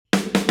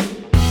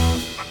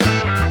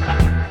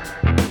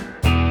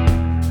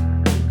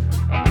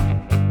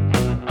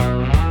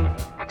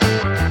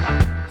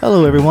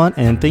Hello, everyone,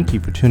 and thank you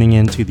for tuning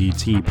in to the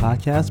T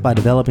Podcast by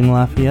Developing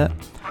Lafayette.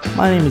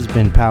 My name is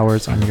Ben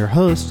Powers. I'm your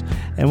host,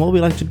 and what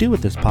we like to do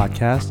with this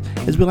podcast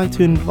is we like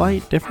to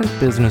invite different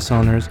business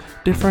owners,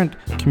 different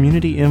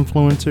community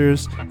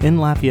influencers in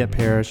Lafayette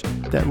Parish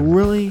that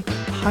really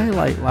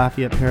highlight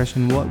Lafayette Parish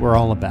and what we're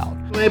all about.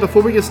 Hey,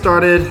 before we get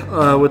started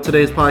with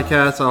today's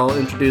podcast, I'll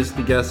introduce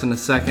the guests in a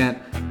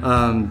second.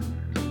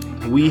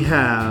 We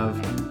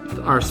have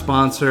our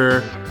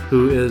sponsor,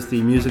 who is the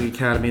Music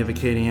Academy of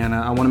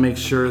Acadiana. I want to make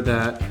sure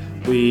that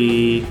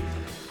we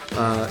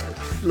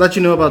let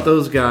you know about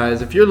those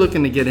guys. If you're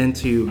looking to get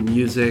into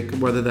music,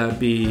 whether that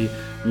be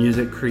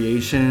music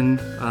creation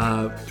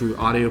through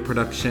audio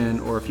production,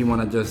 or if you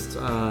want to just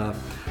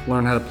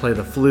learn how to play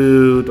the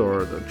flute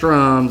or the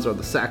drums or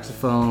the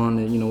saxophone,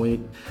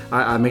 and,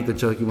 I make the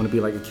joke you want to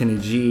be like a Kenny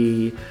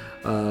G,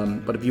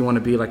 but if you want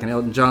to be like an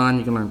Elton John,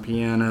 you can learn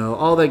piano,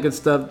 all that good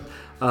stuff.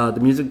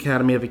 The Music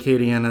Academy of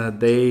Acadiana,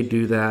 they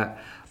do that.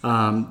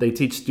 They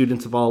teach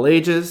students of all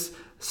ages,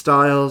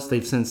 styles.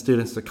 They've sent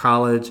students to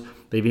college.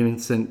 They've even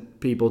sent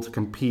people to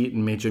compete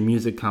in major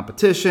music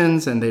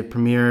competitions, and they've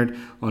premiered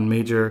on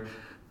major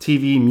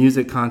TV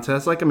music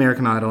contests like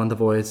American Idol and The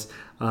Voice.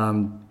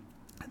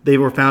 They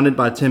were founded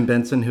by Tim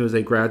Benson, who is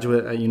a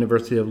graduate at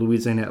University of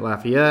Louisiana at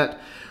Lafayette.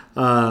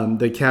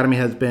 The Academy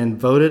has been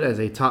voted as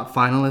a top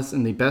finalist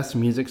in the Best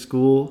Music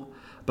School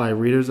by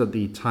readers of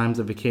the Times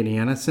of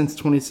Acadiana since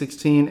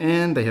 2016,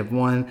 and they have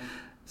won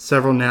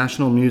several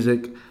National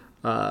Music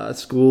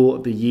School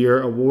of the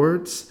Year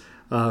awards,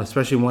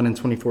 especially one in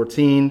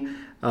 2014.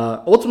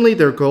 Ultimately,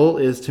 their goal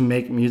is to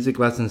make music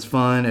lessons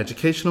fun,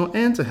 educational,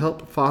 and to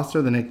help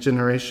foster the next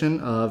generation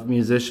of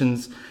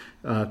musicians,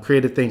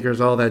 creative thinkers,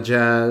 all that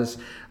jazz.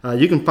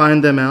 You can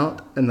find them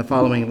out in the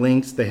following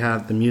links. They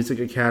have the Music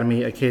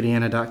Academy,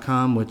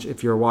 Acadiana.com, which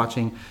if you're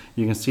watching,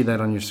 you can see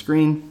that on your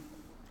screen.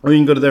 Or you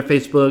can go to their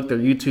Facebook, their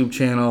YouTube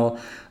channel,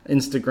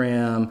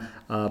 Instagram,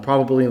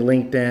 probably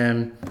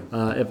LinkedIn.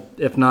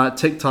 If not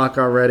TikTok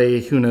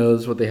already, who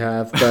knows what they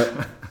have.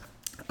 But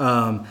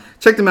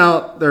check them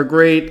out. They're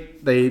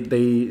great.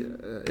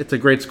 It's a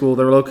great school.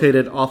 They're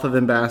located off of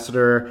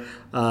Ambassador,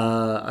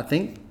 I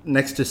think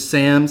next to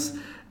Sam's,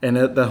 and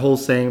the whole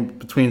saying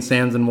between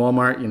Sam's and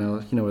Walmart. You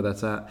know where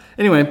that's at.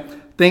 Anyway,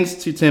 thanks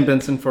to Tim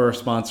Benson for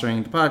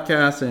sponsoring the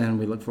podcast, and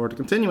we look forward to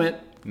continuing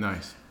it.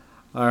 Nice.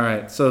 All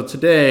right. So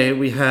today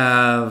we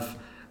have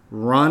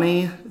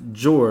Ronnie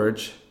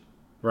George,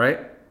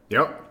 right?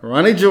 Yep.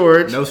 Ronnie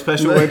George. No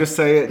special way to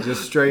say it,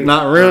 just straight.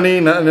 Not Rooney,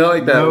 nothing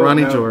like that.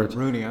 Ronnie George.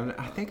 Rooney.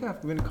 I think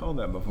I've been called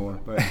that before,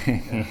 but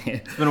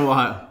it's been a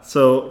while.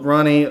 So,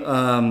 Ronnie,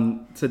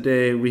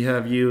 today we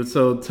have you.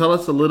 So, tell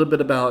us a little bit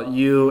about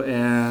you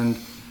and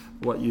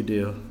what you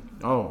do.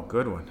 Oh,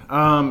 good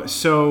one.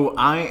 So,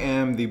 I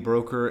am the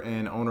broker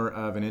and owner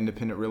of an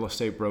independent real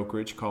estate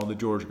brokerage called the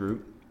George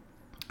Group.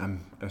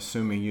 I'm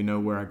assuming you know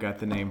where I got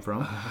the name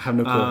from. I have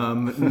no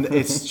clue.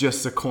 It's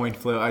just a coin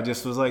flip. I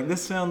just was like,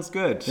 this sounds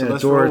good. So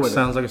let's George roll with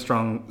sounds like a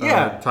strong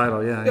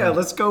title. Yeah,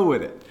 let's go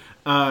with it.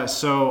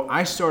 So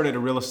I started a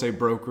real estate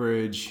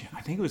brokerage,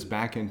 I think it was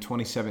back in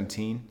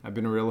 2017. I've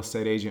been a real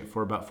estate agent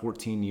for about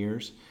 14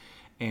 years.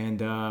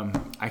 And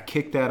I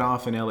kicked that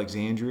off in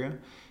Alexandria.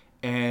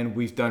 And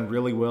we've done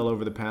really well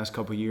over the past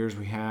couple of years.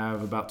 We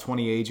have about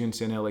 20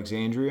 agents in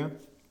Alexandria.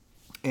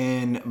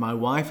 And my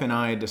wife and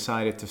I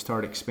decided to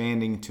start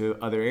expanding to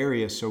other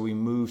areas, so we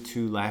moved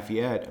to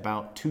Lafayette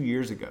about 2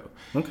 years ago.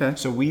 Okay.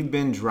 So we've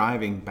been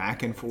driving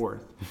back and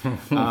forth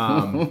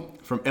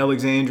from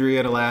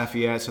Alexandria to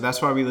Lafayette. So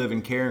that's why we live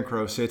in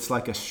Carencro. So it's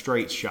like a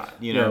straight shot.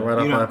 Right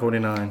off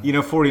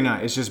I-49.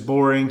 49. It's just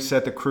boring.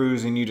 Set the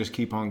cruise, and you just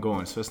keep on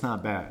going. So it's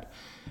not bad.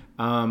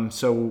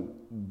 So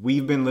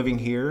we've been living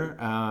here.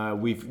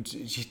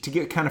 To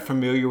get kind of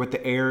familiar with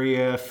the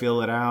area,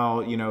 fill it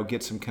out,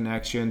 get some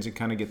connections and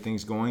kind of get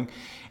things going.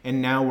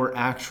 And now we're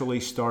actually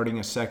starting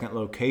a second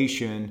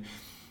location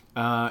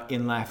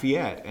in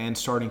Lafayette and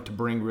starting to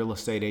bring real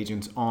estate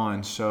agents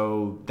on.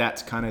 So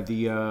that's kind of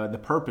the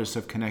purpose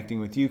of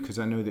connecting with you, because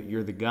I know that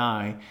you're the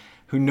guy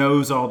who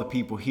knows all the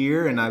people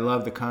here, and I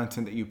love the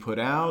content that you put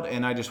out.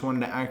 And I just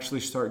wanted to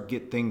actually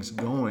get things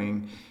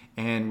going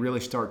and really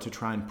start to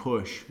try and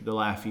push the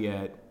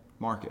Lafayette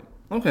market.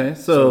 Okay,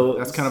 so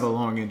that's kind of a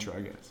long intro,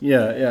 I guess.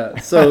 Yeah.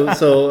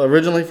 So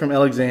originally from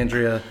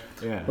Alexandria.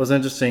 Yeah. What's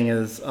interesting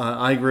is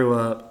I grew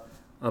up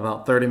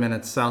about 30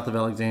 minutes south of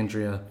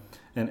Alexandria,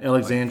 and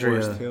Alexandria,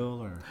 like Forest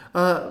Hill, or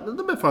a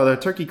little bit farther,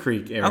 Turkey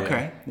Creek area.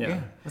 Okay,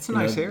 yeah, that's a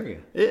nice area.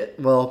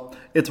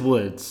 It's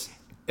woods.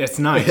 It's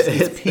nice.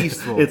 It's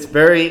peaceful. It's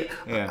very.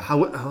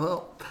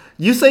 Yeah.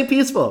 You say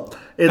peaceful.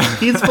 It's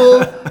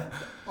peaceful.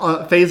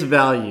 Face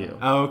value.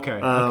 Oh, okay.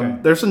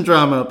 There's some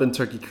drama up in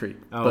Turkey Creek,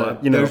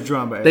 but there's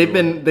drama. They've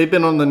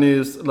been on the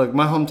news. Look,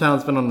 my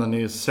hometown's been on the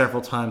news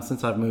several times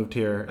since I've moved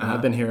here, and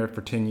I've been here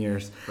for 10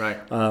 years. Right.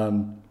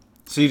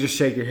 So you just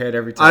shake your head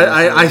every time.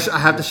 I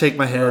have to shake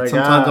my head.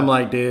 Sometimes I'm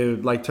like,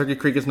 dude, like Turkey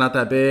Creek is not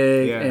that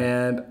big,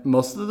 and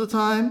most of the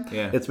time,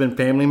 it's been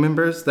family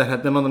members that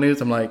have been on the news.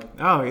 I'm like,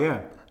 oh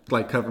yeah.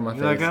 like cover my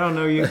face. Like, I don't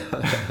know you.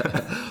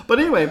 But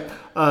anyway,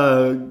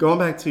 going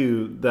back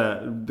to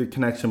the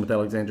connection with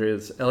Alexandria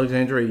is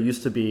Alexandria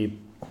used to be,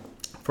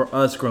 for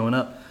us growing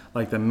up,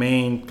 like the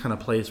main kind of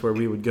place where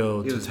we would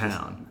go to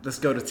town. Let's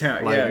go to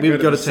town. Like, yeah, we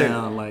would go to the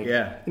town. Like,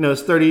 yeah. you know,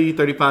 it's 30,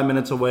 35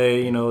 minutes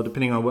away, you know,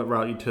 depending on what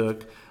route you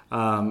took.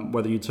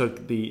 Whether you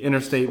took the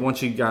interstate,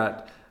 once you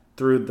got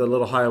through the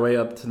little highway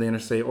up to the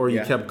interstate, or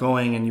you kept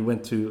going and you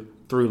went through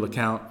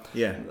LeCount.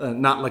 Yeah.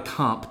 Not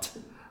LeCompte.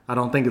 I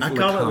don't think it's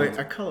LeCompte.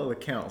 I call it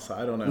LeCount, so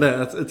I don't know.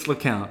 No, it's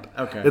LeCount.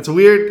 Okay. It's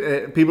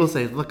weird. People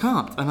say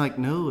LeCompte. I'm like,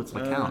 no, it's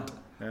LeCount.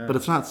 Yeah. But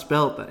it's not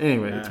spelled that.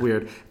 Anyway, it's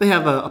weird. They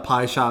have a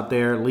pie shop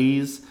there,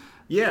 Lee's.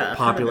 Yeah.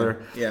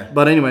 Popular. Yeah.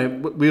 But anyway,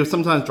 we would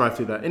sometimes drive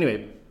through that.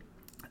 Anyway,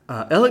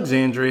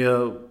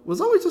 Alexandria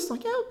was always just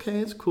like, yeah, okay,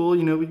 it's cool.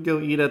 You know, we'd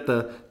go eat at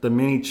the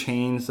many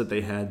chains that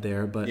they had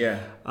there. But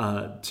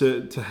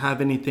to have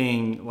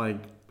anything like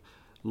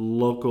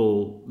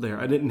local there,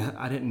 I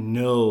didn't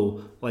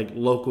know like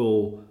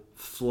local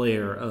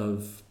flair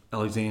of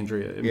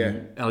Alexandria. I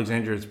mean,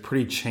 Alexandria is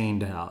pretty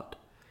chained out.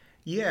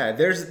 Yeah,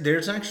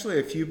 there's actually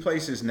a few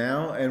places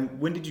now. And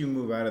when did you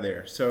move out of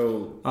there?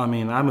 So I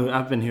mean,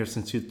 I've been here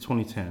since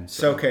 2010.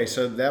 So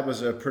that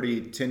was a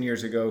pretty 10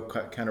 years ago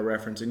kind of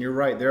reference. And you're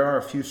right, there are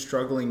a few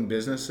struggling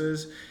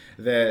businesses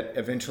that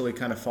eventually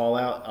kind of fall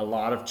out, a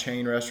lot of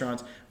chain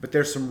restaurants, but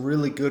there's some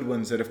really good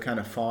ones that have kind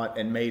of fought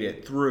and made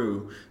it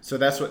through. So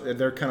that's what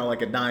they're kind of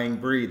like a dying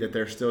breed that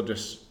they're still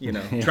just, you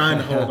know, trying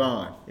to hold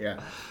on. Yeah.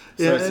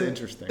 So it's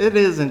interesting. It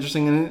is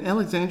interesting. And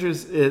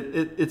Alexandria's,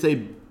 it's a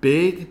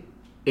big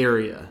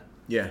area.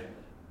 Yeah.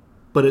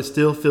 But it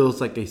still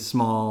feels like a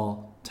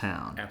small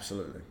town.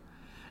 Absolutely.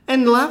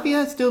 And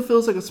Lafayette still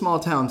feels like a small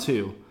town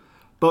too.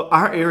 But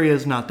our area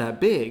is not that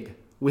big.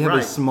 We have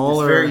a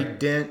smaller... It's very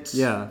dense.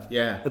 Yeah.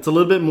 Yeah. It's a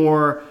little bit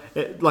more...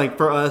 like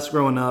for us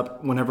growing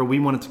up, whenever we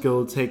wanted to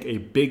go take a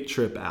big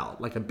trip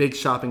out, like a big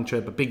shopping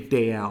trip, a big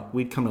day out,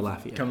 we'd come to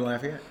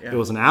Lafayette. Yeah. It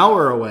was an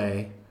hour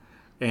away,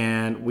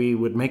 and we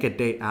would make a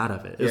day out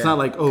of it. It's not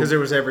like, because there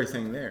was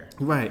everything there.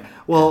 Right.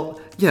 Well,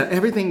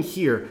 everything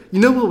here. You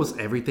know what was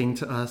everything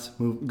to us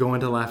going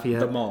to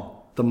Lafayette?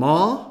 The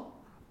mall,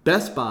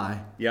 Best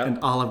Buy, and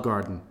Olive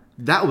Garden.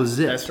 That was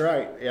it. That's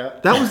right. Yeah.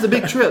 That was the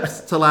big trips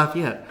to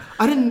Lafayette.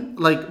 I didn't,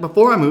 like,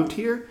 before I moved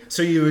here.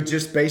 So you would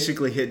just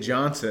basically hit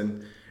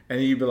Johnson,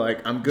 and you'd be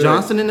like, I'm good.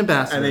 Johnson and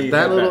Ambassador,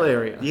 that little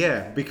area.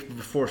 Yeah,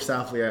 before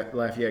South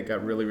Lafayette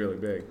got really, really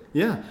big.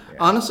 Yeah.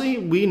 Honestly,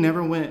 we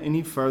never went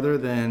any further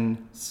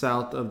than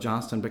south of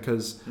Johnston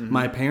because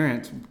my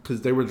parents,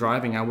 because they were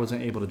driving, I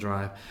wasn't able to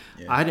drive.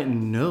 Yeah. I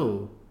didn't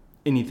know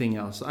anything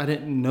else. I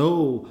didn't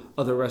know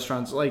other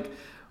restaurants. Like,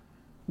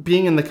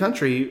 being in the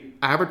country,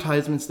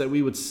 advertisements that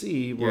we would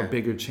see were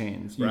bigger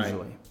chains usually.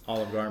 Right.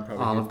 Olive Garden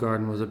probably. Olive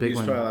Garden was a big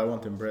one. I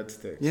want them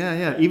breadsticks.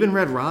 Yeah. Even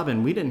Red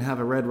Robin. We didn't have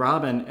a Red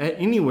Robin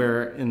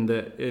anywhere in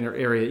the inner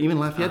area. Even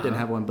Lafayette didn't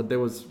have one, but there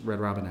was Red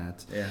Robin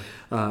ads. Yeah.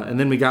 And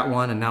then we got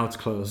one, and now it's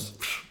closed.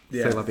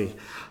 Yeah.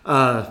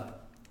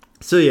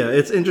 So yeah,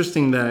 it's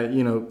interesting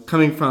that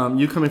coming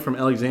from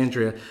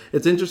Alexandria.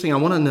 It's interesting. I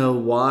want to know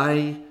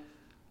why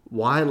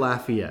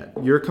Lafayette?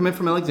 You're coming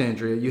from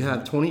Alexandria. You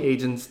have 20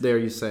 agents there,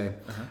 you say.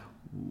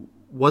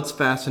 What's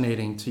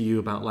fascinating to you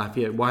about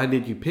Lafayette? Why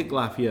did you pick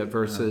Lafayette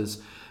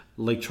versus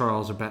Lake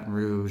Charles or Baton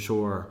Rouge,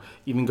 or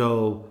even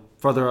go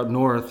further up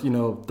north,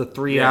 the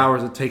 3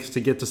 hours it takes to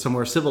get to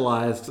somewhere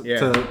civilized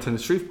to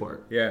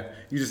Shreveport? Yeah.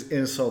 You just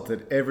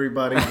insulted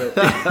everybody. But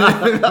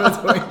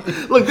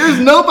Look, there's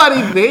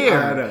nobody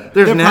there. I know.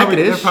 There's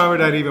Natchitoches. They're probably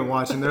not even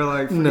watching. They're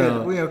like,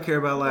 no, we don't care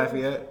about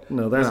Lafayette.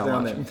 No, they're not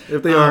watching.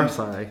 If they are, I'm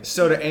sorry.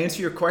 So to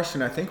answer your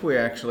question, I think we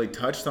actually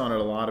touched on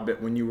it a lot of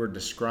it when you were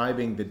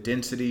describing the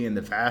density and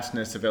the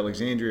vastness of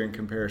Alexandria in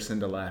comparison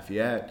to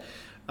Lafayette.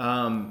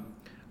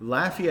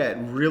 Lafayette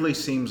really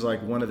seems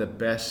like one of the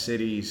best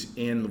cities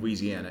in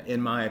Louisiana, in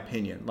my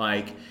opinion.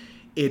 Like,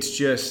 it's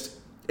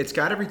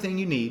got everything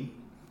you need.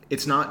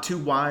 It's not too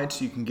wide,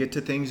 so you can get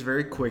to things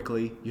very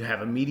quickly. You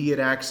have immediate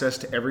access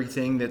to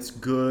everything that's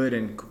good,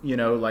 and,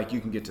 like,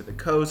 you can get to the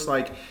coast.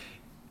 Like,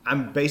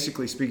 I'm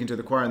basically speaking to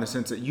the choir in the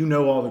sense that you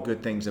know all the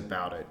good things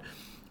about it.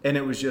 And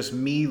it was just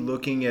me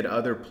looking at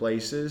other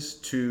places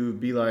to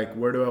be like,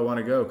 where do I want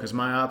to go? Because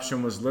my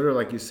option was literally,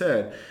 like you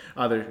said,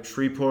 either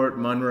Shreveport,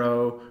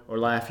 Monroe, or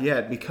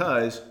Lafayette,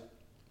 because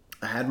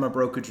I had my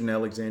brokerage in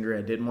Alexandria.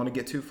 I didn't want to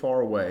get too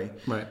far away.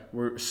 Right.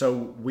 So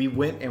we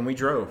went and we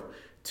drove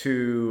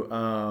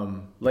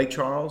to Lake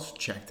Charles,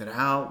 checked it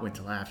out, went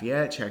to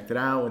Lafayette, checked it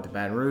out, went to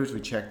Baton Rouge, we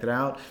checked it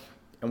out,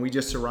 and we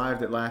just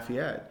arrived at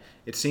Lafayette.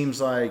 It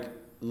seems like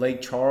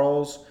Lake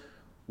Charles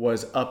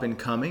was up and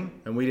coming,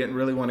 and we didn't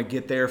really want to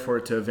get there for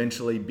it to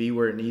eventually be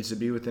where it needs to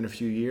be within a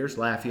few years.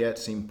 Lafayette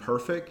seemed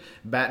perfect.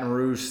 Baton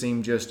Rouge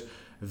seemed just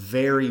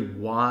very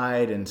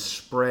wide and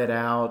spread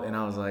out, and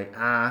I was like,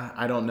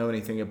 I don't know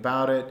anything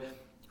about it.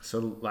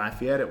 So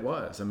Lafayette it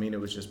was. I mean, it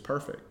was just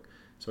perfect.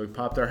 So we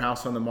popped our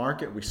house on the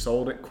market. We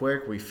sold it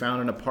quick. We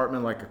found an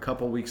apartment like a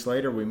couple weeks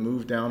later. We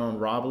moved down on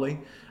Robley.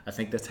 I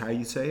think that's how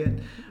you say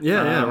it.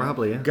 Yeah,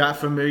 Robley. Yeah. Got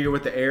familiar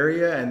with the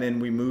area, and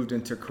then we moved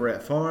into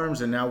Corrette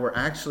Farms, and now we're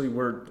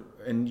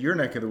in your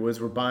neck of the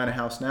woods. We're buying a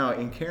house now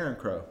in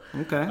Carencro.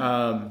 Okay.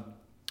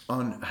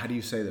 On, how do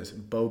you say this?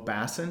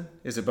 Beaubassin?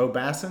 Is it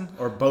Beaubassin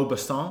or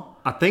Beaubassin?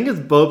 I think it's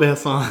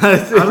Beaubassin.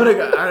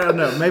 I don't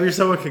know. Maybe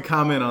someone could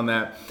comment on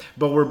that.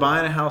 But we're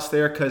buying a house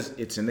there because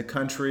it's in the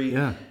country.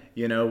 Yeah.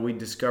 You know, we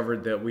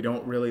discovered that we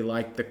don't really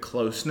like the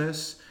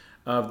closeness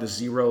of the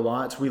 0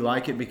 lots. We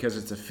like it because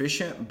it's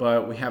efficient,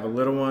 but we have a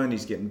little one.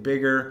 He's getting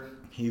bigger.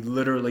 He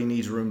literally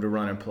needs room to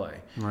run and play.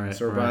 Right.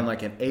 So we're buying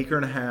like an acre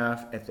and a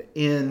half at the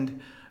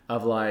end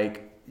of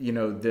like, you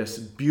know, this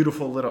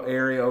beautiful little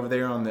area over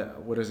there on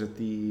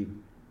the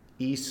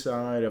east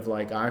side of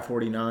like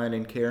I-49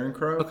 in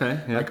Carencro. Okay,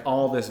 yeah. Like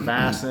all this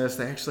vastness.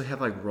 They actually have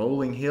like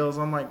rolling hills.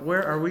 I'm like,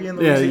 where are we in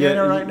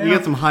Louisiana right now? You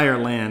get some higher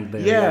land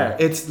there. Yeah,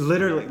 it's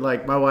literally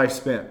like my wife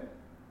spent,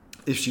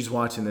 if she's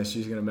watching this,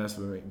 she's going to mess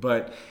with me.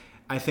 But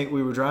I think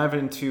we were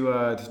driving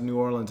to New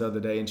Orleans the other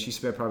day, and she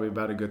spent probably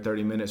about a good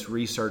 30 minutes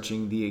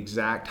researching the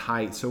exact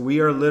height. So we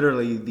are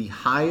literally the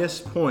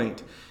highest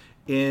point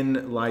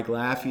in like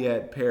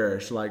Lafayette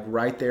Parish, like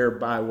right there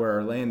by where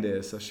our land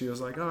is. So she was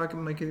like, oh, I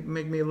can make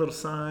me a little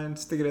sign,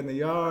 stick it in the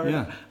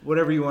yard,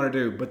 whatever you want to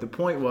do. But the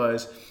point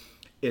was,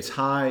 it's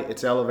high,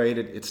 it's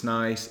elevated, it's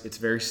nice, it's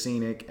very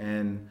scenic,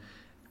 and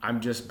I'm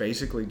just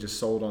basically just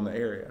sold on the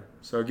area.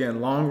 So again,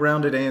 long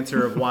rounded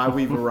answer of why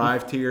we've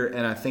arrived here,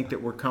 and I think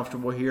that we're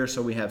comfortable here,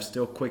 so we have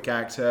still quick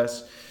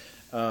access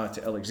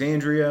to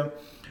Alexandria.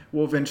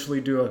 We'll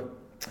eventually do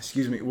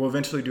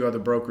other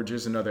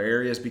brokerages in other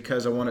areas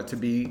because I want it to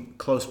be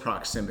close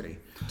proximity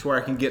to where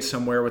I can get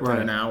somewhere within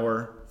an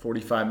hour,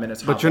 45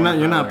 minutes. But you're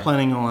not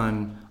planning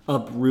on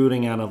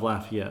uprooting out of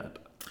Lafayette.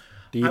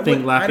 Do you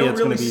think Lafayette's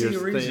going to be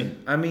your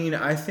thing? I mean,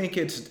 I think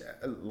it's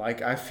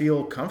like I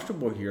feel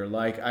comfortable here.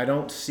 Like I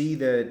don't see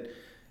that,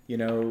 you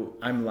know,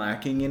 I'm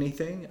lacking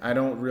anything. I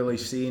don't really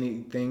see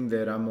anything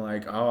that I'm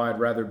like, oh, I'd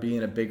rather be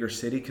in a bigger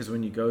city because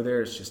when you go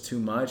there, it's just too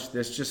much.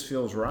 This just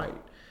feels right.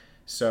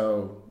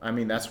 So, I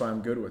mean, that's why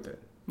I'm good with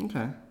it.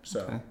 Okay.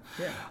 So, okay.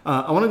 Yeah.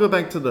 I want to go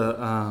back to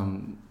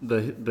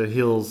the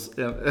hills.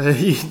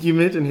 You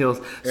mentioned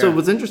hills. So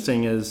what's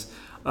interesting is,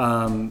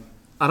 I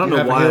don't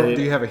know why.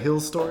 Do you have a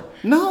hills store?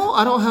 No,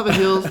 I don't have a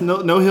hills.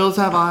 No hills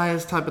have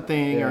eyes type of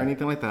thing or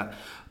anything like that.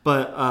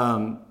 But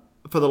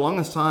for the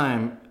longest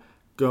time,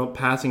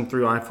 passing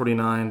through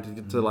I-49 to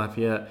get to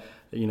Lafayette,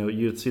 you know,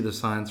 you'd see the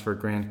signs for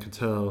Grand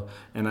Coteau,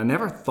 and I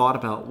never thought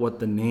about what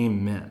the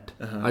name meant.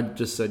 I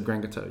just said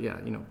Grand Coteau, yeah,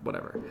 you know,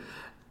 whatever.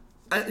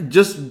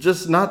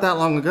 Just not that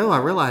long ago, I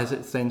realized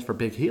it stands for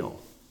Big Hill.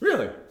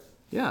 Really?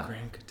 Yeah.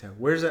 Grand Coteau.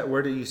 Where's that?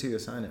 Where do you see the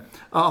sign at?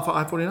 Off of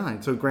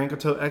I-49. So Grand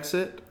Coteau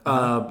exit,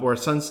 where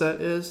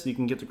Sunset is, you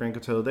can get to Grand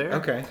Coteau there.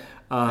 Okay.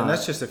 And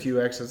that's just a few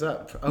exits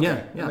up. Okay,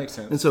 yeah. That makes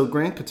sense. And so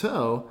Grand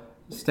Coteau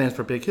stands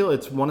for Big Hill.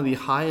 It's one of the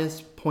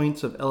highest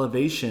points of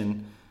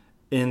elevation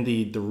in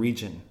the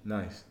region.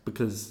 Nice.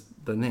 Because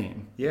the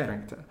name. Yeah.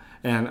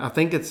 And I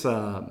think it's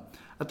I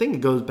think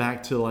it goes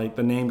back to like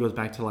the name goes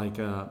back to like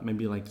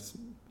maybe like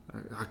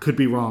I could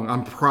be wrong.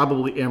 I'm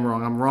probably am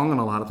wrong. I'm wrong on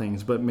a lot of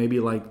things, but maybe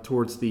like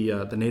towards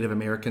the Native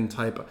American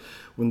type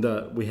when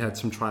we had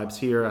some tribes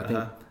here, I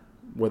think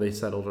where they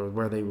settled or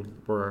where they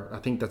were. I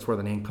think that's where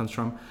the name comes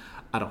from.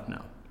 I don't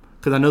know.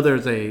 Because I know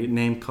there's a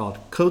name called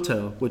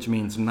Koto, which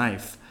means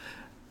knife.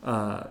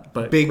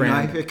 But Big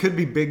Knife. It could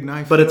be Big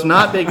Knife. But it's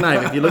not Big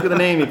Knife. If you look at the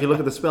name, if you look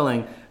at the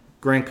spelling,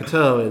 Grand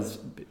Coteau is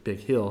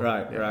Big Hill.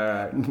 Right.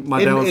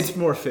 It's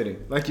more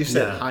fitting, like you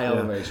said, high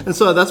elevation. And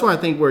so that's why I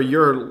think where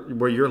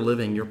you're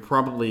living, you're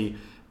probably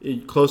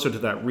closer to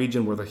that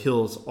region where the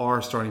hills are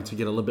starting to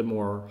get a little bit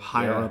more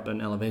higher up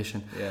in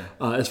elevation.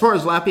 Yeah. As far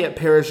as Lafayette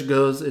Parish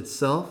goes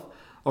itself,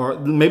 or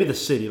maybe the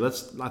city.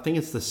 I think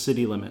it's the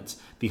city limits.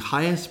 The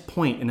highest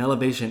point in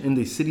elevation in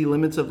the city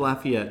limits of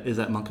Lafayette is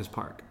at Muncus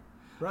Park.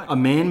 Right. A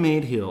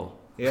man-made hill.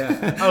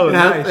 Yeah. Oh,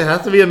 nice. It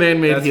has to be a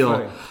man-made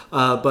hill.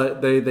 Funny.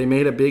 But they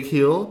made a big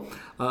hill,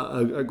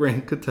 a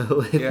Grand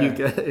Coteau,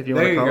 if you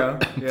want to call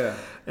it. Yeah.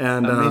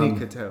 And a mini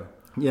Coteau.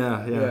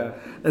 Yeah.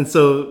 And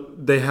so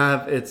they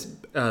have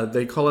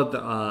they call it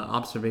the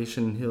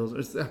observation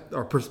hills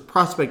or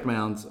prospect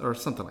mounds or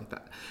something like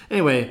that.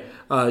 Anyway,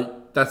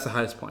 that's the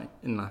highest point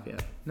in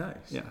Lafayette. Nice.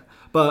 Yeah.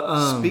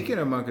 But speaking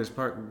of Muncus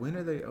Park, when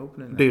are they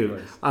opening that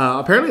place?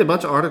 Apparently a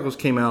bunch of articles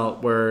came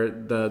out where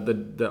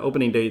the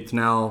opening date's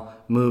now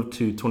moved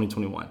to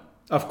 2021.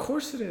 Of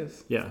course it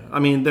is. Yeah. I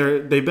mean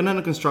they've been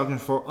under construction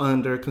for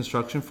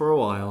a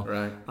while.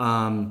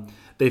 Right.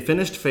 They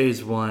finished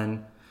phase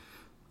 1.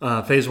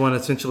 Phase 1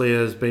 essentially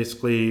is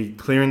basically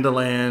clearing the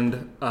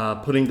land,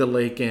 putting the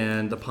lake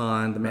in, the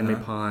pond, the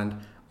man-made pond,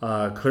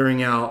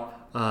 clearing out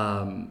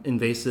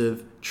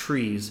invasive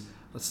trees.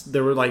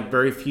 There were like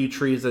very few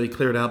trees that they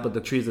cleared out, but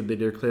the trees that they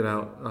did clear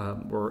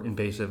out were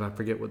invasive. I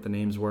forget what the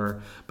names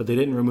were, but they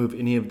didn't remove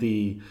any of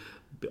the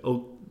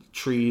oak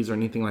trees or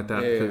anything like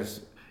that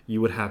because you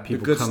would have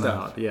people come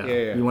out.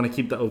 Yeah. You want to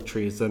keep the oak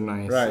trees; they're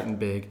nice and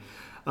big.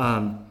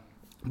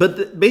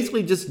 But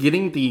basically just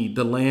getting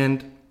the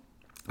land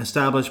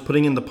established,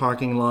 putting in the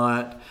parking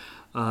lot,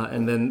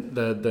 and then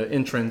the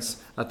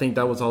entrance, I think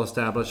that was all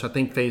established. I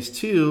think phase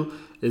 2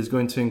 is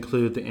going to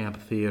include the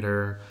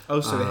amphitheater.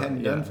 Oh, so they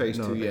hadn't done phase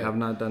 2 They yet. have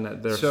not done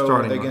that. They're So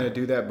starting. are they on going to it.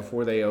 do that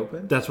before they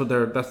open? That's the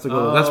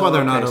goal. That's why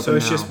they're not open So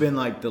it's now. just been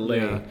like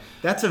delayed. Yeah.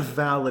 That's a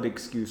valid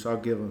excuse. I'll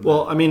give them.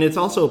 Well, I mean, it's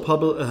also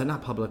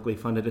not publicly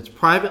funded. It's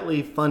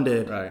privately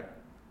funded that. Right.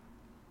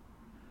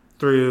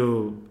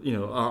 through,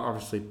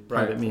 obviously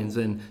private Right. means.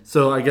 And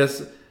so I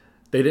guess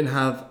they didn't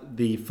have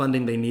the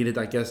funding they needed,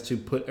 I guess, to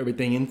put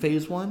everything in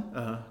phase 1.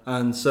 Uh-huh.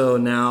 And so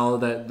now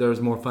that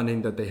there's more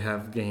funding that they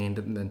have gained,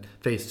 and then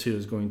phase 2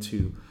 is going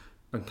to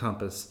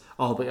encompass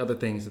all the other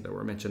things that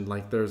were mentioned.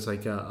 Like there's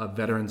like a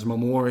veterans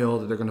memorial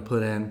that they're going to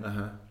put in.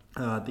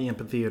 The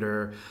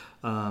amphitheater.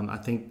 I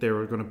think they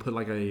were going to put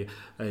like a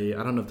I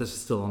don't know if this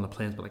is still on the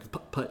plans, but like a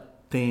putt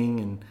thing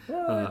and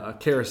a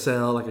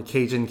carousel, like a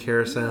Cajun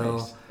carousel.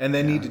 Nice. And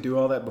they need to do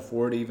all that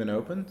before it even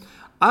opens?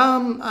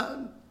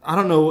 I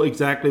don't know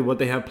exactly what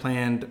they have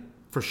planned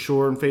for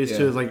sure in phase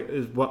 2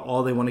 is what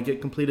all they want to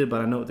get completed, but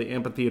I know the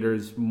amphitheater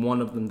is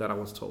one of them that I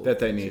was told That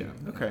they need.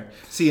 Yeah. Okay.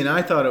 See, and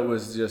I thought it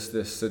was just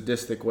this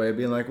sadistic way of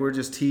being like, we're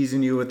just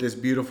teasing you with this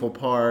beautiful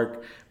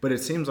park, but it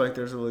seems like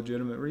there's a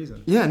legitimate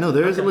reason. Yeah, no,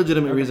 there is a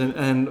legitimate reason.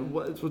 And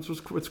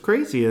what's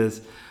crazy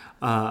is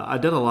I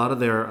did a lot of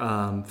their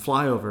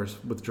flyovers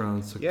with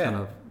drones to kind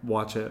of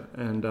watch it,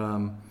 and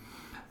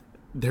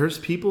there's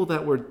people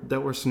that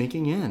were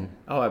sneaking in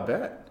Oh, I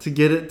bet. to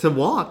get it to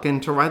walk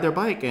and to ride their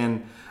bike.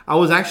 And I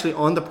was actually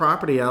on the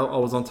property. I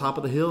was on top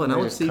of the hill, and I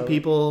would see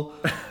people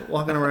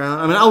walking around.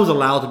 I mean, I was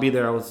allowed to be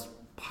there. I was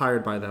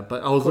hired by them,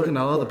 but I was looking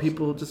at all the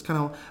people just kind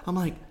of. I'm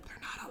like, they're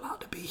not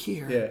allowed to be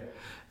here. Yeah.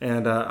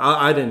 And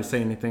I didn't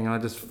say anything. I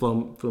just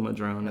flew my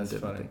drone and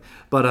did funny. nothing.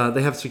 But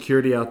they have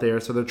security out there,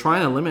 so they're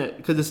trying to limit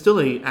because it's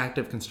still a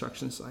active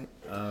construction site.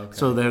 Okay.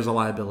 So there's a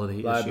liability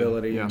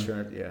issue. Yeah.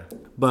 Insurance, yeah.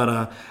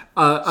 But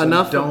So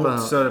enough don't, about.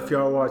 so if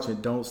y'all watching,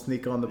 don't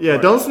sneak on the park. Yeah,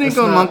 don't sneak It's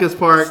on not- Munkus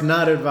Park. It's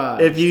not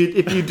advised. If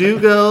you do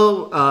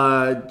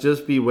go,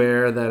 just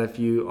beware that if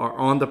you are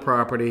on the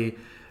property,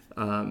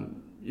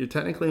 you're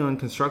technically on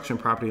construction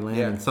property land,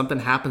 Yeah. and something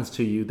happens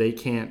to you, they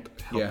can't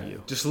help yeah,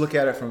 you. just look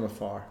at it from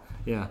afar.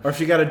 Yeah, Or if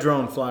you got a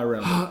drone, fly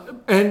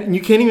around. and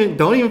you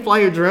don't even fly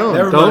your drone.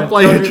 Never Don't mind.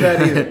 fly Don't your do that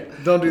drone. either.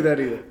 Don't do that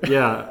either.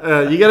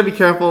 Yeah, you got to be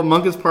careful.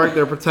 Munkus Park,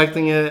 they're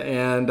protecting it,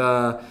 and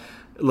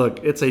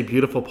look, it's a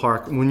beautiful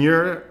park.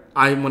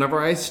 Whenever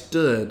I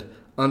stood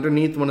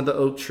underneath one of the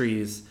oak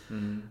trees,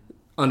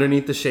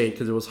 underneath the shade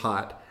because it was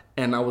hot,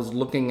 and I was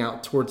looking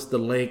out towards the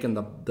lake and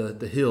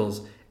the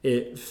hills,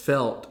 it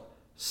felt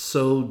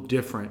so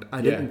different.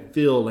 I didn't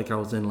feel like I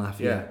was in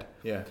Lafayette.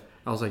 Yeah.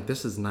 I was like,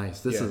 this is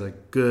nice. This Yeah. is a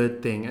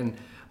good thing. And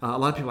a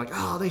lot of people are like,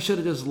 oh, they should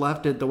have just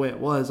left it the way it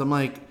was. I'm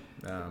like,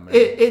 Oh, man.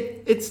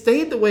 it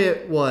stayed the way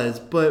it was,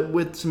 but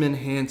with some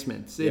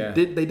enhancements. Yeah.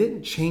 They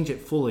didn't change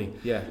it fully.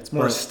 Yeah, it's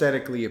more But-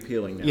 aesthetically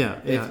appealing now. Yeah,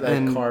 yeah, They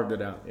and- carved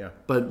it out. Yeah.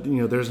 But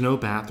there's no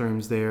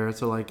bathrooms there.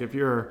 So like, if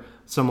you're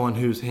someone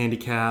who's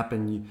handicapped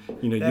and you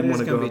That want is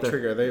to going go to out be there,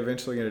 tricky. Are they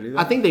eventually going to do that?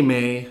 I think they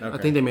may. I Okay.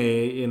 think they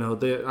may. I know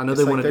It's they like want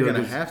to they're do going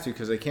to this. have to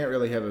because they can't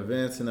really have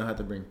events and they'll have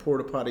to bring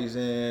porta potties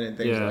in and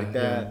things like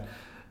that. Yeah.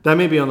 That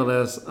may be on the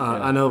list.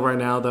 I know right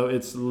now though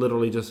it's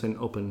literally just an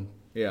open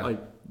like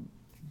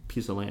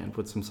piece of land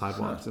with some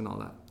sidewalks and all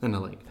that and a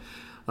lake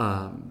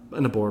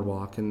and a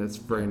boardwalk, and it's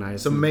very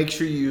nice. So And- make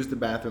sure you use the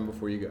bathroom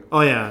before you go.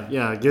 oh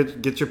yeah,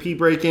 get your pee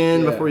break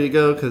in Yeah. before you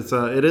go because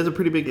it is a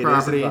pretty big It is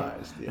property.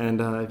 advised, yeah.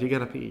 And if you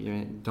gotta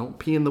pee, don't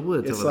pee in the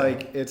woods. It's over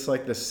there.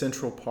 like the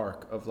Central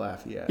Park of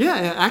Lafayette.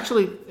 Yeah,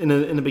 actually, in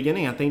the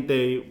beginning, I think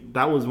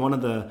that was one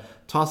of the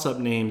toss-up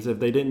names. If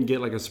they didn't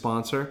get like a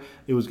sponsor,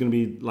 it was going to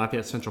be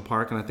Lafayette Central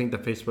Park, and I think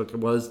that Facebook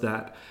was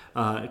that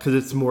because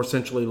it's more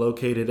centrally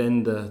located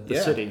in the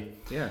city.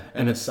 Yeah,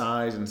 and the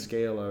size and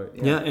scale of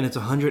it. Yeah, and it's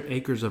 100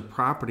 acres of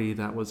property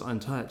that was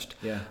untouched.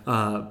 Yeah.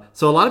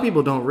 So a lot of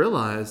people don't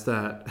realize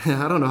that.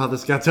 I don't know how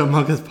this got to a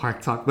Munkus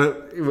Park talk,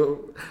 but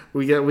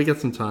we get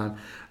some time.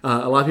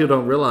 A lot of people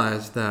don't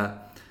realize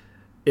that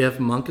if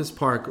Munkus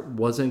Park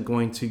wasn't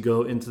going to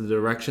go into the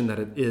direction that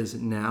it is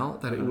now,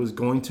 that it was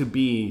going to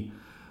be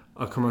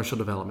a commercial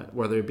development,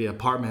 whether it be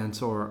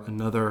apartments or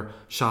another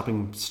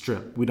shopping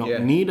strip. We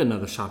don't need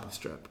another shopping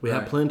strip. We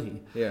have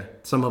plenty. Yeah.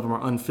 Some of them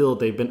are unfilled.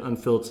 They've been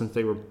unfilled since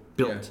they were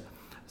built. Yeah.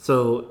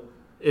 So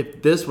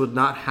if this would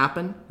not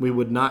happen, we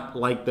would not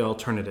like the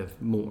alternative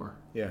more.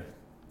 Yeah.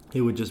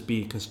 It would just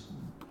be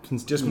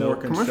Just more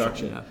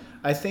construction. Yeah.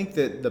 I think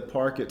that the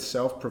park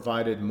itself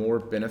provided more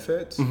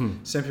benefits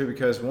Mm-hmm. simply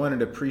because one,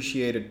 it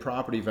appreciated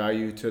property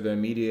value to the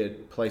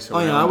immediate place Oh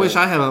around yeah,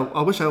 it.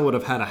 I wish I would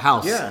have had a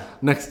house Yeah.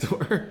 next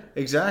door.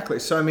 Exactly.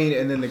 So I mean,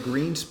 and then the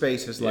green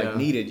space is like Yeah.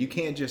 needed. You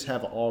can't just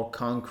have all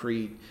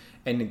concrete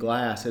and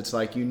glass. It's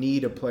like you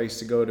need a place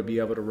to go to be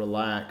able to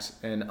relax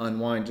and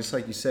unwind. Just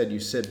like you said, you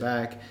sit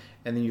back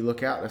and then you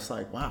look out. It's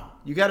like, wow,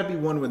 you got to be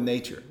one with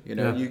nature. You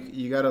know, Yeah.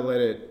 you got to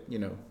let it,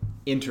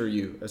 enter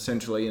you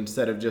essentially,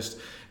 instead of just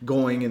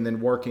going and then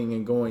working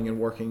and going and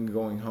working and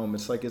going home.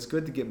 It's like, it's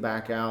good to get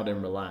back out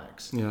and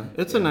relax. Yeah,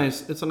 it's a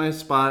nice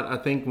spot. I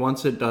think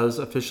once it does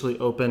officially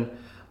open,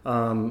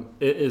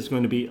 it is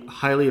going to be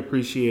highly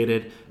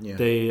appreciated. Yeah.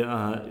 They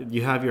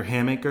you have your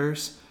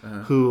hammockers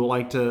who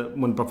like to,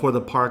 before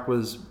the park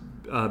was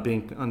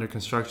being under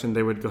construction,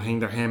 they would go hang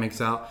their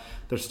hammocks out.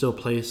 There's still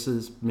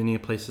many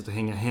places to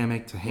hang a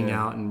hammock, to hang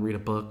out and read a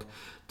book,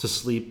 to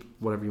sleep,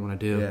 whatever you want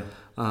to do. Yeah.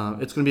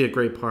 It's going to be a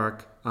great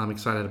park. I'm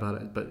excited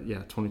about it. But yeah,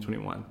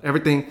 2021.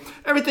 Everything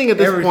at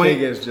this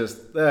point is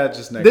just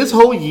next. This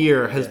whole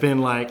year has been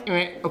like,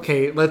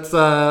 okay, let's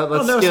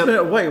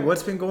skip. Wait,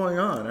 what's been going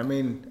on? I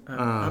mean,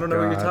 I don't know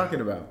what you're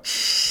talking about.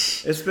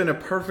 It's been a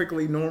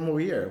perfectly normal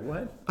year.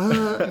 What?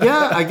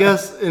 Yeah, I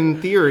guess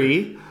in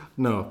theory,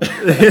 no. Dude,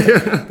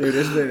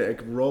 it's been a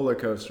roller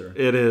coaster.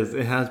 It is.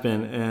 It has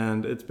been,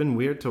 and it's been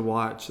weird to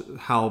watch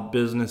how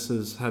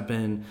businesses have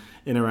been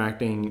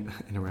reacting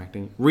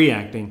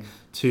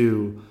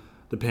to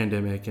the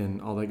pandemic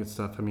and all that good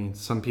stuff. I mean,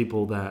 some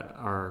people that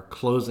are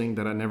closing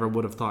that I never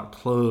would have thought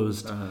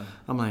closed.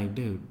 I'm like,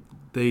 dude,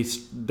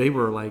 they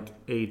were like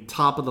a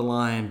top of the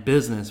line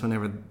business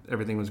whenever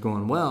everything was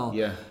going well.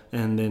 Yeah.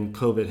 And then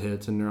COVID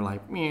hits, and they're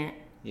like, meh.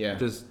 Yeah.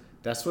 Just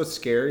that's what's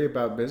scary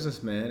about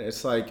business, man.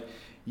 It's like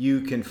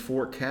you can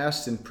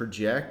forecast and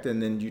project,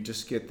 and then you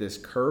just get this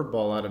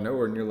curveball out of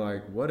nowhere, and you're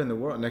like, what in the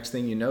world? Next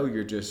thing you know,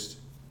 you're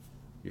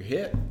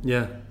hit.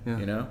 Yeah.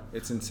 You know,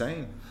 it's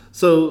insane.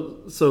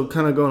 So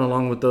kind of going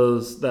along with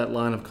that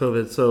line of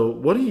COVID. So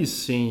what are you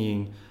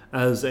seeing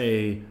as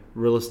a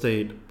real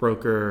estate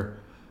broker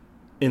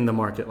in the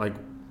market? Like,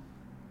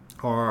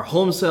 are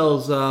home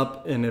sales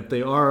up? And if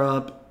they are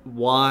up,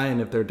 why?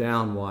 And if they're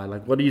down, why?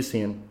 Like, what are you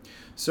seeing?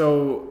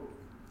 So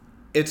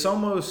it's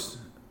almost,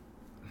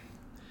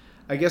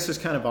 I guess it's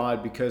kind of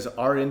odd because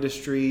our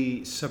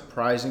industry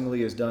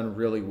surprisingly has done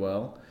really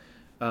well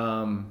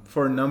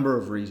for a number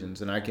of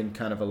reasons. And I can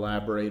kind of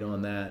elaborate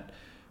on that.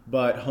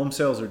 But home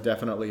sales are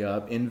definitely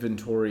up.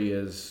 Inventory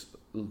is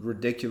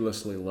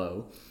ridiculously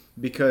low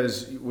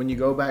because when you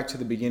go back to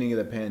the beginning of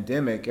the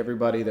pandemic,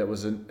 everybody that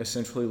was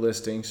essentially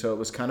listing, so it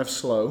was kind of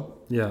slow.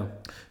 Yeah.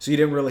 So you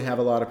didn't really have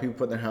a lot of people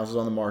putting their houses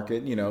on the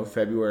market,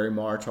 February,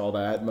 March, all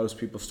that. Most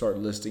people start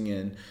listing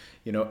in,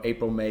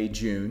 April, May,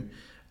 June.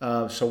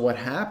 So what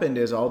happened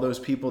is all those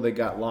people that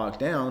got locked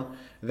down,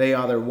 they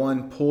either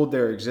one, pulled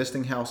their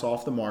existing house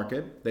off the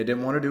market. They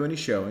didn't want to do any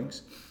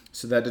showings.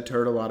 So that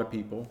deterred a lot of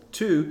people.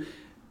 Two,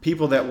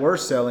 people that were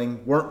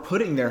selling weren't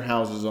putting their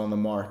houses on the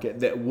market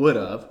that would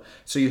have.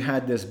 So you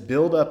had this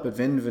buildup of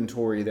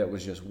inventory that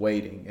was just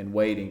waiting. And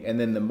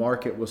then the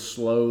market was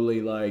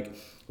slowly like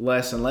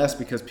less and less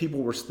because people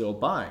were still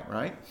buying,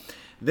 right?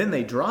 Then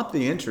they dropped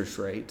the interest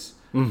rates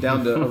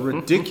down to a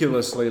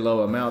ridiculously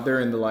low amount. They're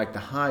in the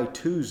high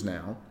twos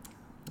now.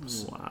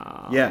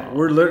 Wow. Yeah,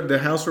 the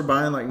house we're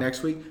buying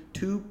next week,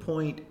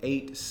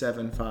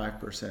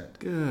 2.875%.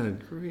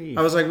 Good grief.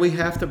 I was like, we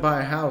have to buy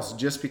a house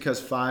just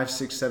because 5,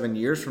 6, 7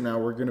 years from now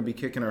we're going to be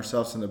kicking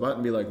ourselves in the butt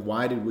and be like,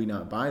 why did we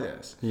not buy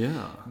this?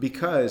 Yeah.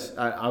 Because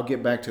I'll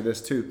get back to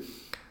this too.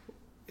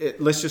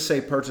 Let's just say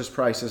purchase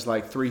price is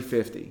like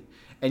 $350.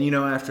 And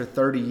after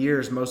 30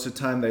 years, most of the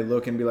time they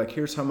look and be like,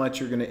 here's how much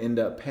you're going to end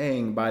up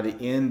paying by the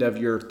end of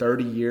your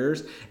 30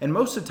 years. And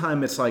most of the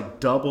time it's like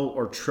double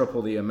or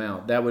triple the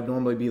amount. That would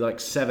normally be like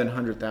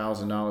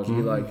 $700,000. Be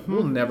like,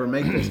 we'll never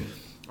make this.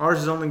 Ours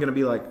is only going to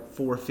be like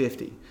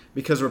 $450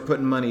 because we're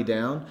putting money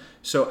down.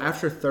 So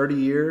after 30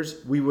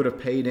 years, we would have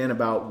paid in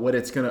about what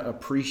it's going to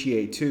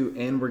appreciate to,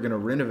 and we're going to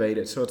renovate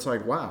it. So it's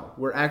like, wow,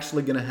 we're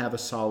actually going to have a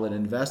solid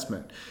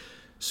investment.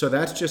 So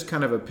that's just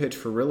kind of a pitch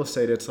for real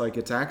estate. It's like,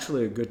 it's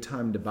actually a good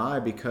time to buy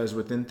because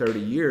within 30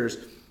 years,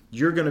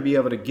 you're going to be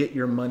able to get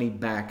your money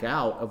back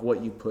out of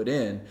what you put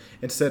in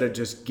instead of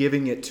just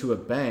giving it to a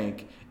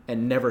bank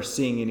and never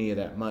seeing any of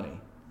that money.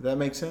 Does that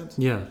make sense?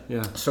 Yeah.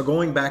 So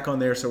going back on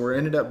there, so we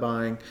ended up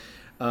buying.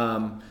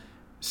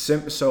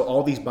 So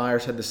all these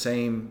buyers had the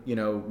same,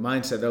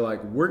 mindset. They're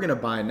like, we're going to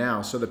buy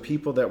now. So the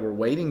people that were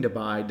waiting to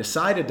buy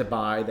decided to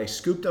buy. They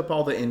scooped up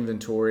all the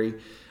inventory.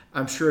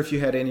 I'm sure if you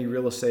had any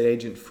real estate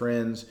agent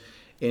friends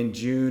in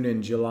June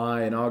and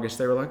July and August,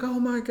 they were like,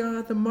 oh my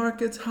God, the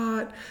market's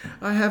hot.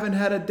 I haven't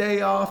had a day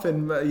off.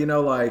 And,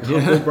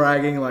 humble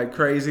bragging like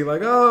crazy,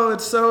 like, oh,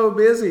 it's so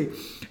busy.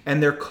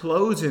 And they're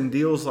closing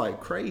deals like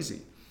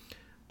crazy.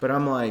 But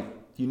I'm like,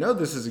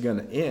 this is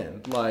going to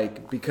end.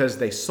 Because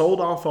they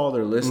sold off all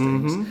their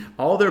listings.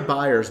 All their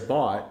buyers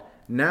bought.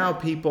 Now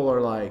people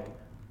are like,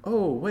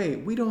 oh,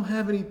 wait, we don't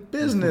have any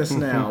business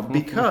now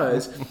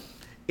because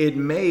it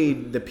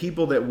made the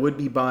people that would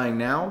be buying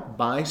now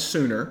buy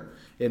sooner.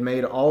 It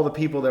made all the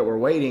people that were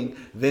waiting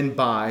then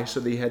buy.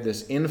 So they had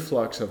this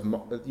influx of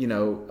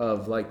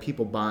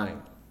people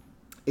buying.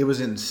 It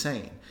was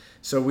insane.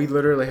 So we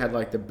literally had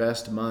the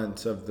best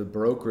months of the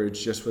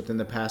brokerage just within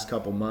the past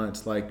couple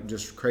months,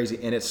 just crazy.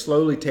 And it's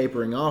slowly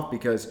tapering off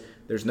because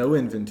there's no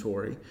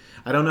inventory.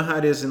 I don't know how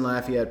it is in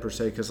Lafayette per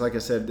se, because like I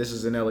said, this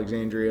is in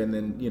Alexandria, and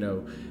then,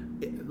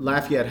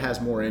 Lafayette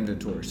has more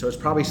inventory. So it's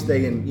probably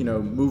staying,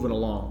 moving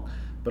along.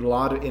 but a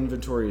lot of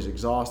inventory is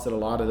exhausted. A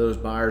lot of those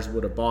buyers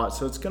would have bought.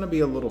 So it's going to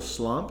be a little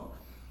slump.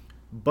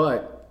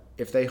 But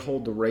if they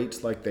hold the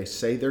rates like they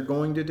say they're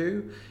going to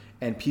do,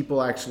 and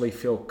people actually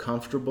feel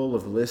comfortable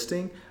of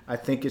listing, I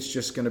think it's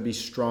just going to be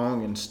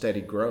strong and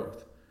steady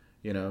growth.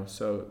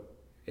 So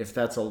if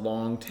that's a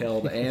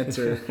long-tailed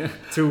answer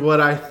to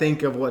what I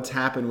think of what's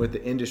happened with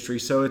the industry.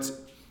 So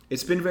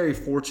it's been very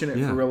fortunate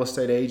for real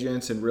estate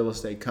agents and real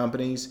estate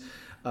companies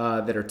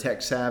that are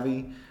tech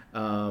savvy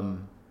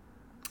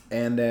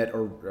and that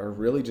are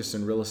really just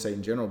in real estate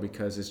in general,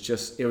 because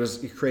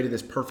it created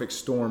this perfect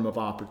storm of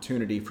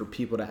opportunity for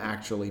people to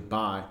actually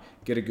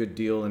get a good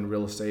deal, and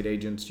real estate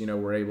agents,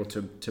 were able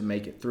to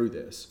make it through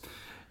this.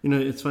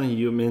 It's funny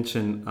you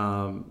mentioned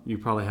you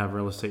probably have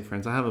real estate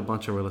friends. I have a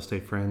bunch of real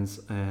estate friends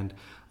and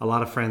a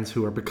lot of friends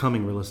who are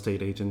becoming real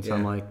estate agents. Yeah.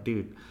 I'm like,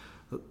 dude,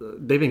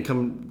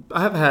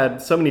 I have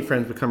had so many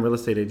friends become real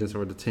estate agents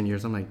over the 10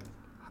 years. I'm like,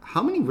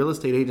 how many real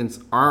estate agents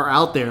are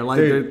out there? Like,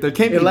 there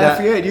can't be in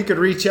Lafayette, you could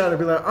reach out and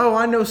be like, oh,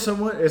 I know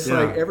someone. It's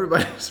like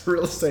everybody's a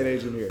real estate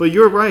agent here. But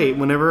you're right.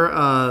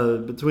 Whenever,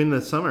 between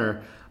the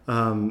summer,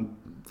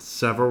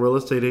 several real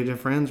estate agent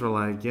friends were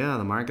like, yeah,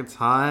 the market's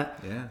hot.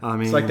 Yeah. I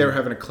mean, it's like they were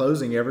having a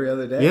closing every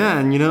other day. Yeah,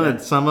 and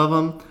and some of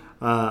them,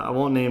 I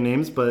won't name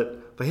names, but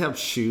they have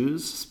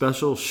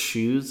special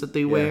shoes that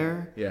they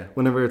wear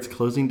whenever it's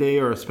closing day,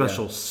 or a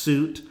special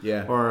suit,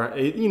 or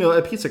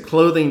a piece of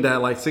clothing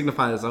that like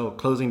signifies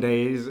closing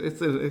day.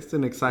 It's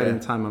an exciting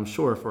time, I'm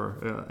sure,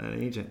 for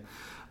an agent.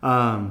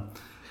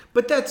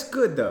 But that's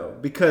good though,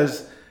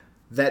 because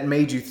that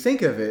made you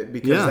think of it,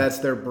 because that's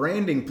their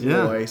branding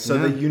ploy, so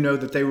that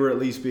that they were at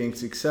least being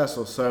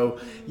successful. So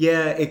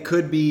it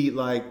could be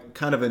like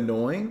kind of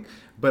annoying,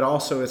 but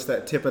also it's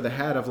that tip of the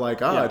hat of like,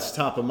 it's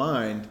top of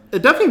mind.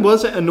 It definitely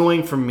wasn't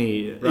annoying for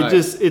me. Right.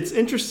 It's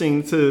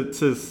interesting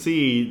to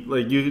see,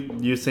 like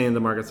you saying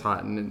the market's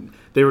hot, and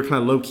they were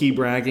kind of low key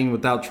bragging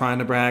without trying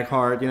to brag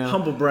hard,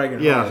 Humble bragging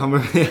hard. Yeah,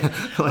 humble.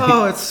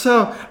 It's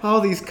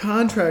all these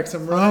contracts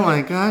I'm writing. Oh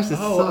my gosh,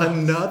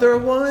 another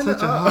one?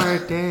 Such a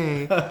hard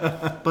day.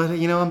 But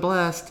I'm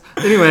blessed.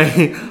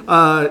 Anyway,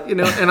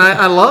 and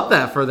I love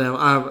that for them.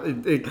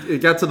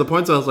 It got to the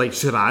point where I was like,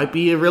 should I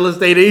be a real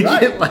estate agent?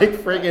 Right. Like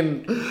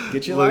friggin'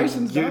 get your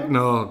license, dog.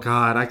 No,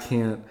 God, I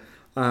can't.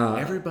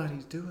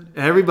 Everybody's doing it.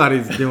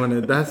 Everybody's doing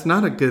it. That's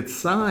not a good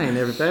sign.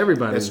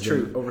 Everybody's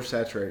doing it.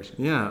 Oversaturation.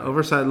 Yeah,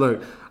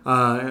 Look,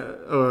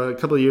 a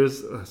couple of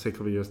years,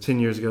 10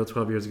 years ago,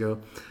 12 years ago,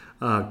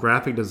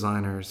 graphic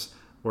designers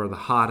were the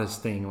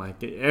hottest thing.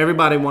 Like,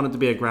 everybody wanted to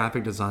be a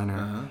graphic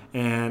designer.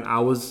 And I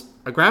was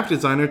a graphic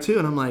designer too.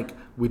 And I'm like,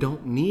 we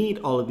don't need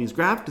all of these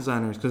graphic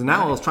designers, because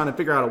now I was trying to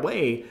figure out a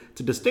way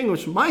to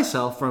distinguish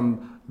myself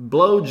from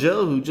Blow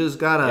Joe, who just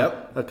got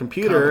a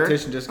computer.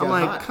 Competition just got I'm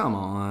like, hot. come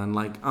on,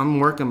 like, I'm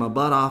working my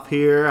butt off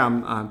here.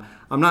 I'm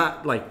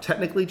not like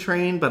technically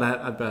trained, but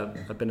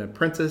I've been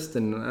apprenticed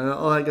and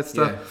all that good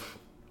stuff.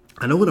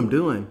 Yeah. I know what I'm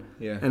doing.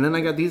 Yeah. And then I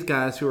got these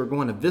guys who are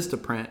going to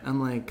Vistaprint. I'm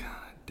like, God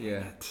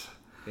damn it.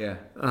 Yeah.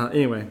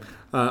 Anyway,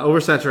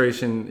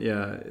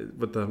 oversaturation,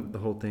 with the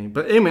whole thing.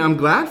 But anyway, I'm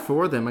glad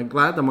for them. I'm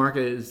glad the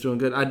market is doing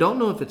good. I don't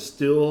know if it's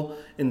still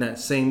in that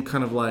same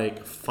kind of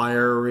like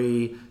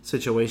fiery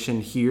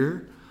situation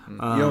here. You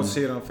don't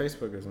see it on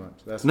Facebook as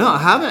much. I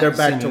haven't. They're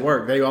back to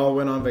work. They all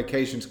went on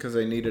vacations because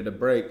they needed a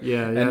break.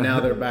 Yeah. And now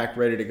they're back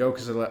ready to go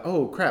because they're like,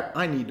 oh, crap,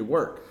 I need to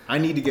work. I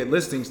need to get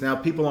listings. Now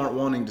people aren't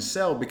wanting to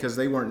sell because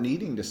they weren't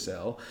needing to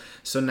sell.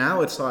 So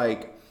now it's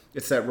like,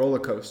 it's that roller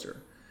coaster.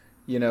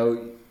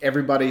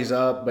 Everybody's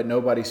up, but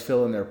nobody's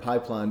filling their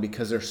pipeline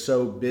because they're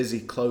so busy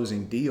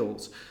closing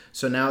deals.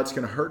 So now it's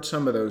going to hurt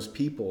some of those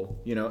people,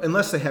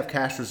 unless they have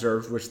cash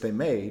reserves, which they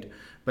made.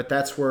 But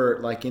that's where,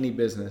 like any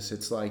business,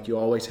 it's like you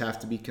always have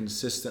to be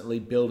consistently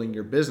building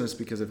your business,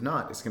 because if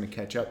not, it's going to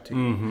catch up to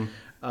you.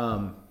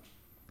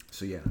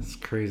 So yeah, it's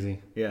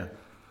crazy. Yeah,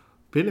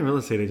 being a real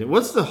estate agent.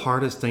 What's the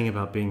hardest thing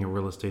about being a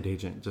real estate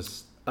agent?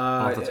 Just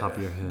off the top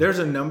of your head. There's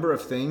a number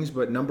of things,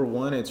 but number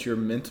one, it's your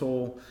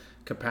mental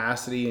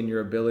capacity and your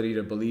ability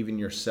to believe in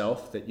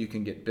yourself that you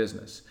can get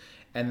business.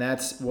 And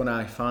that's what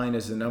I find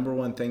is the number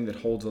one thing that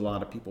holds a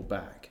lot of people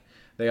back.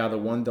 They either,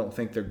 one, don't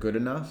think they're good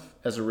enough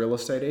as a real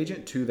estate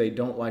agent. Two, they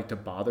don't like to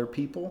bother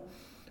people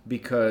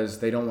because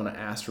they don't want to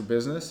ask for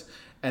business.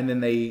 And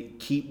then they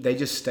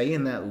just stay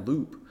in that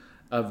loop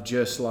of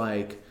just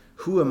like,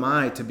 who am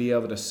I to be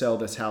able to sell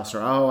this house?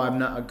 Or, I'm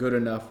not good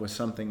enough with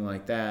something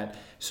like that.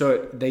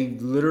 So they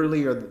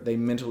literally they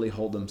mentally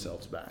hold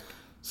themselves back.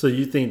 So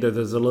you think that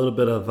there's a little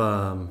bit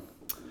of,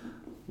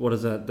 what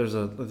is that? There's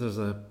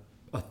a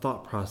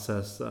thought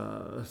process,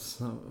 the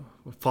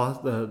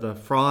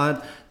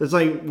fraud. It's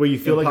like where you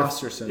feel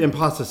imposter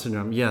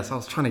syndrome. Yes, I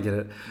was trying to get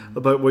it,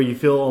 but where you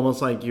feel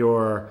almost like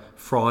you're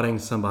frauding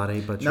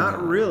somebody, but you're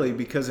not really,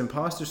 because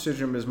imposter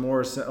syndrome is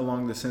more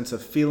along the sense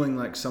of feeling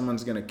like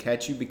someone's going to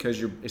catch you because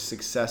you're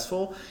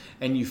successful,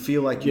 and you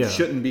feel like you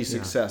shouldn't be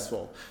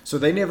successful. So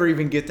they never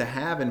even get to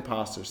have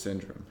imposter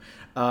syndrome.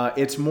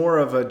 It's more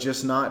of a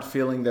just not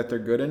feeling that they're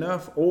good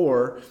enough,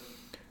 or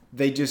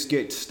they just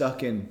get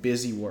stuck in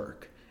busy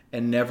work.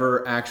 and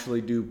never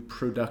actually do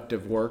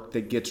productive work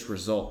that gets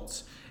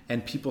results.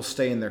 And people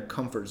stay in their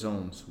comfort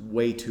zones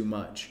way too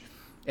much.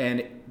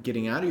 And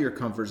getting out of your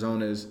comfort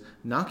zone is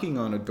knocking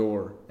on a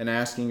door and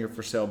asking your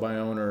for sale by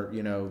owner,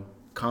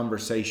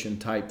 conversation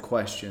type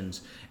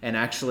questions, and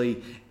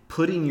actually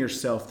putting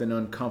yourself in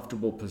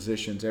uncomfortable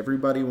positions.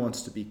 Everybody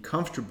wants to be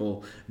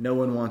comfortable. No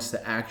one wants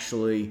to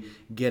actually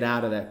get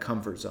out of that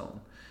comfort zone.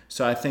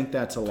 So I think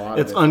that's a lot of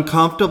it. It's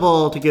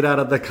uncomfortable to get out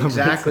of the comfort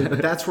zone. Exactly,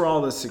 but that's where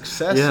all the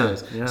success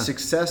is. Yeah.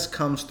 Success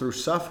comes through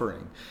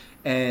suffering.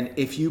 And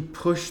if you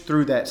push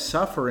through that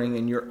suffering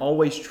and you're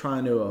always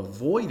trying to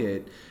avoid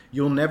it,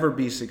 you'll never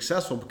be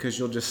successful because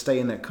you'll just stay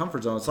in that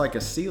comfort zone. It's like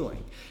a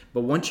ceiling.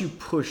 But once you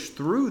push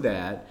through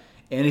that,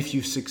 and if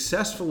you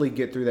successfully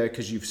get through that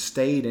because you've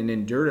stayed and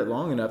endured it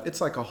long enough,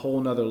 it's like a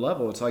whole nother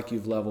level. It's like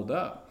you've leveled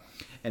up.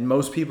 And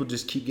most people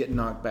just keep getting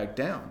knocked back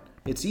down.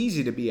 It's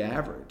easy to be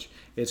average.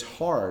 It's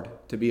hard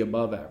to be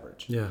above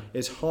average. Yeah.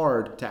 It's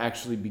hard to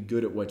actually be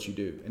good at what you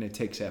do, and it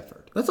takes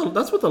effort.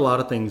 That's with a lot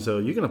of things, though.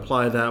 You can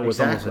apply that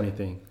with almost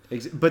anything.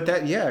 But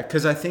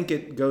because I think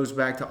it goes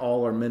back to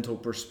all our mental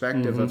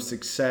perspective of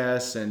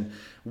success and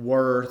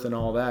worth and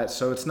all that.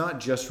 So it's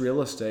not just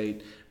real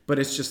estate, but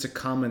it's just a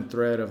common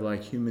thread of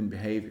like human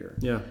behavior.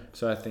 Yeah.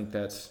 So I think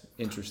that's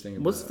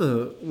interesting. What's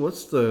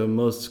the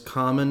most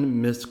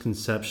common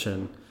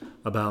misconception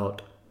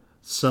about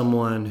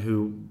someone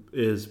who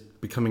is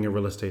becoming a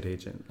real estate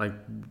agent? Like,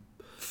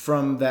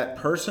 from that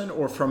person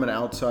or from an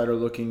outsider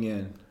looking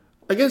in?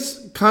 I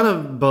guess kind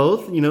of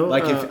both,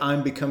 Like if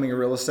I'm becoming a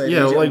real estate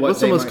agent? Yeah, like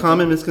what's the most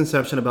common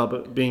misconception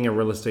about being a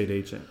real estate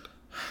agent?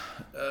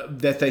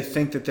 That they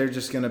think that they're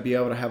just going to be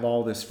able to have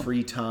all this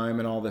free time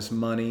and all this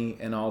money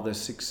and all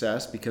this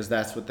success because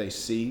that's what they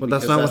see. But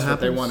that's not what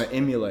happens. They want to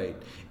emulate.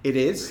 It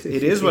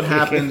is what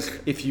happens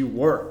if you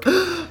work.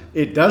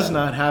 It does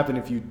not happen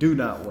if you do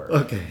not work.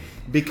 Okay.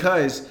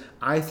 Because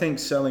I think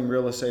selling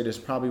real estate is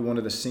probably one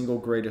of the single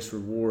greatest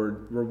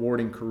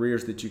rewarding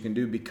careers that you can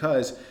do,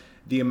 because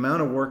the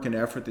amount of work and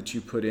effort that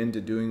you put into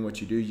doing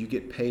what you do, you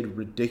get paid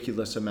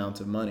ridiculous amounts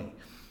of money.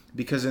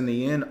 Because in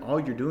the end, all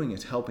you're doing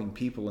is helping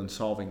people and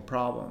solving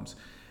problems.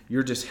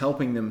 You're just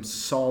helping them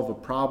solve a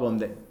problem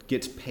that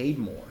gets paid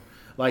more.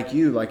 Like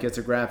as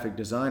a graphic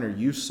designer,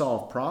 you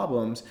solve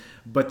problems,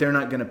 but they're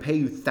not going to pay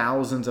you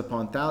thousands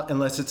upon thousands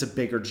unless it's a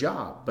bigger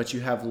job, but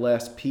you have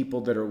less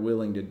people that are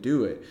willing to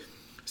do it.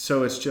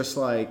 So it's just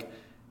like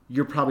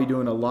you're probably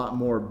doing a lot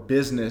more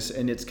business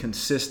and it's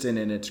consistent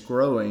and it's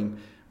growing.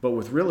 But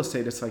with real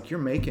estate, it's like you're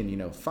making,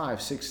 $5, $6,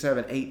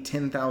 $7,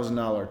 $8,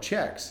 $10,000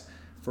 checks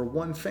for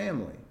one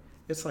family.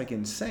 It's like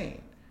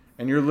insane.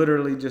 And you're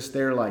literally just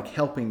there like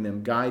helping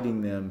them,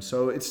 guiding them.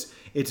 So it's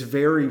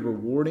very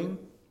rewarding.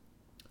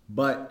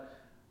 But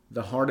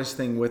the hardest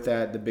thing with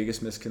that, the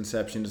biggest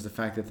misconception, is the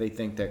fact that they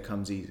think that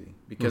comes easy,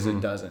 because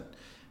it doesn't.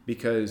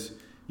 Because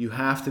you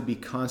have to be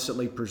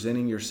constantly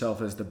presenting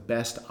yourself as the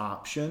best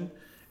option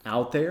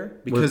out there,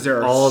 because With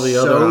there are all the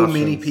other so options.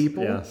 many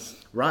people.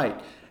 Yes. Right.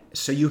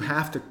 So you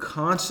have to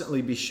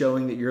constantly be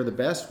showing that you're the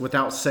best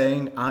without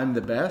saying I'm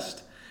the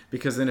best,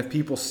 because then if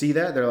people see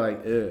that, they're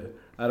like, ugh,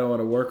 I don't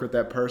want to work with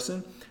that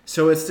person.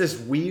 So it's this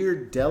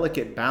weird,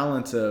 delicate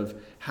balance of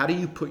how do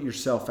you put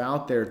yourself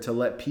out there to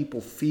let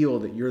people feel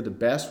that you're the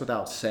best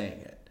without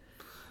saying it?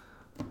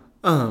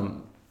 I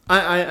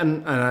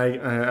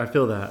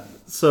feel that.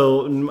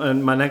 So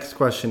my next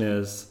question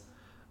is,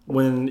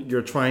 when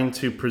you're trying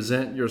to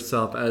present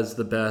yourself as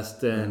the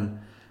best and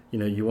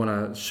you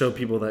want to show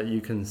people that you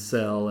can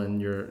sell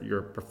and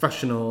you're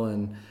professional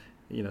and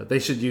they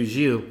should use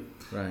you.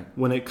 Right.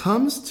 When it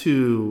comes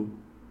to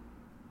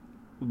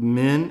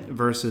men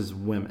versus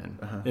women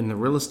in the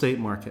real estate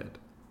market,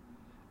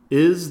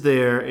 is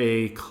there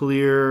a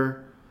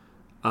clear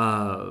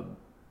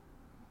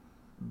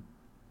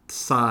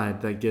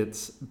side that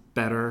gets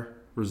better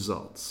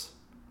results?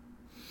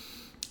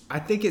 I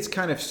think it's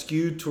kind of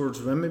skewed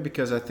towards women,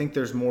 because I think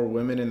there's more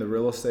women in the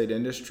real estate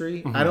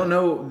industry. I don't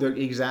know the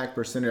exact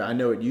percentage. I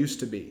know it used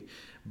to be,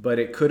 but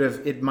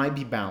it might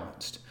be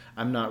balanced.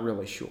 I'm not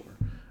really sure.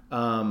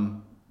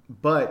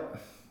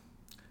 But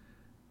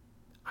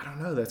I don't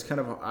know. That's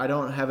I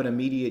don't have an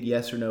immediate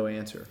yes or no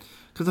answer.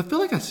 Because I feel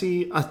like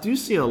I do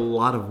see a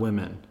lot of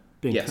women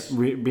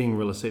being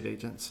real estate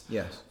agents.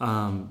 Yes.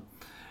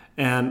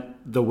 And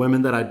the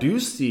women that I do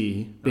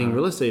see being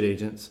real estate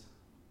agents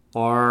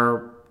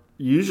are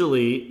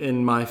usually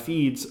in my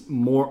feeds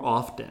more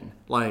often.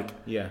 Like,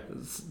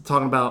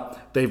 talking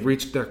about they've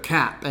reached their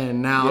cap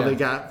and now they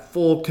got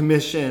full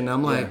commission.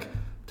 I'm like,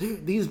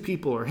 dude, these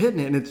people are hitting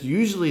it. And it's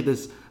usually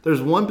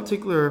there's one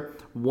particular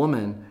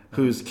woman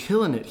who's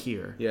killing it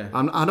here. Yeah.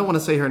 I don't want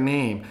to say her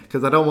name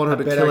because I don't want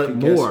her to kill it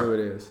more. Guess who it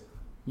is.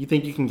 You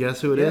think you can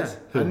guess who it is?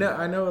 Who?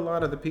 I know a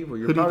lot of the people.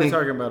 You're probably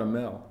talking about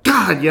Amel.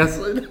 God, yes.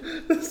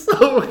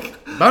 So,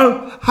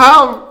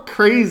 how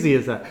crazy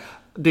is that?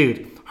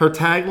 Dude, her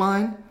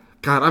tagline,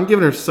 God, I'm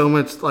giving her so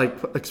much like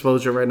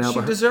exposure right now. She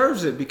but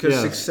deserves it because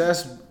Yeah.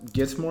 success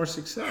gets more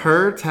success.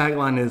 her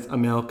tagline is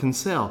Amel can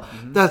sell.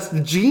 That's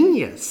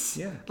genius.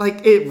 Yeah.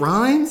 Like it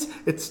rhymes.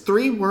 It's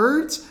 3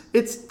 words.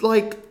 It's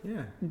like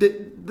Yeah.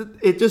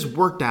 it just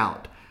worked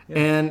out.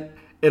 And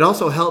it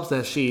also helps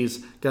that she's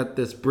got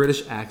this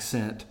British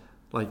accent.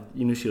 Like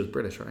you knew she was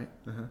British, right?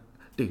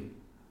 Dude,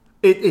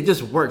 it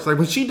just works. Like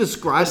when she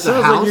describes the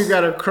Sounds house, like you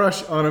got a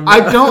crush on him. I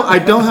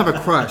don't have a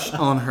crush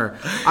on her.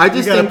 I just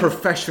you got think a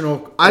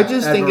professional. I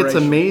just think it's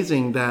admiration.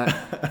 amazing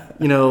that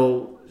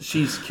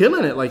she's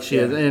killing it like she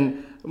is,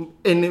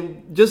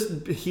 and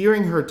just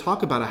hearing her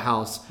talk about a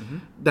house,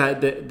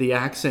 that the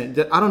accent,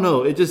 I don't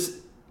know, it just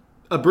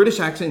a British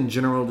accent in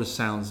general just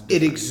sounds.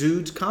 It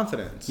exudes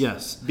confidence.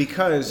 Yes.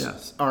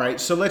 Because all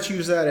right, so let's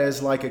use that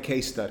as like a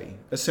case study,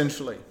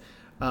 essentially.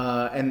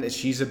 And that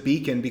she's a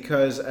beacon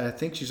because I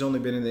think she's only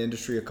been in the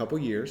industry a couple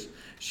years.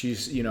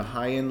 She's,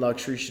 high-end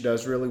luxury. She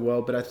does really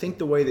well. But I think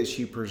the way that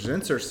she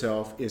presents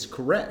herself is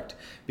correct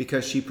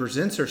because she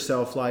presents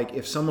herself like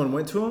if someone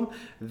went to them,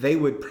 they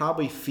would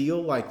probably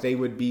feel like they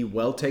would be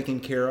well taken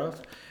care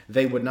of.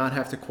 They would not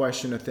have to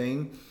question a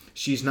thing.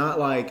 She's not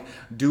like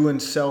doing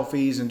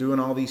selfies and doing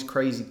all these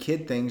crazy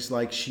kid things.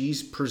 Like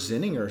she's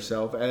presenting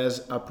herself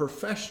as a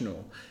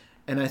professional.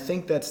 And I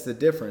think that's the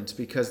difference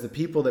because the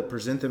people that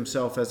present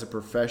themselves as a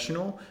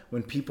professional,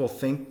 when people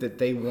think that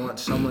they want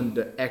someone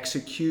to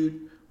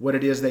execute what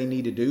it is they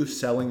need to do,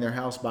 selling their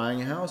house,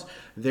 buying a house,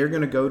 they're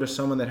going to go to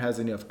someone that has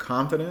enough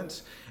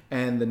confidence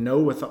and the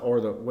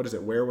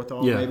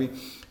wherewithal maybe,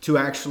 to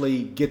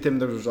actually get them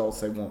the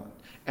results they want.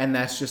 And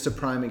that's just a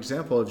prime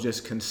example of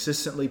just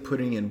consistently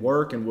putting in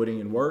work,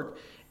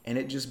 and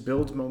it just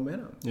builds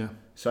momentum. Yeah.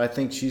 So I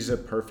think she's a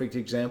perfect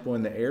example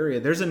in the area.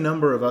 There's a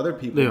number of other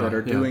people that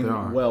are doing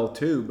well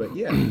too, but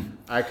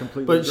I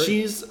completely agree. But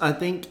she's, I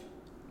think,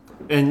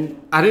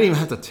 and I didn't even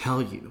have to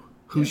tell you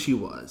who she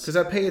was. Because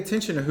I pay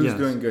attention to who's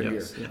doing good here.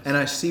 Yes. And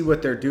I see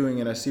what they're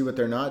doing and I see what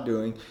they're not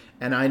doing.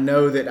 And I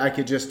know that I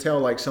could just tell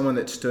like someone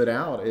that stood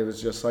out. It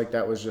was just like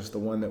that was just the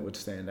one that would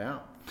stand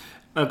out.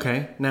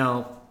 Okay,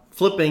 now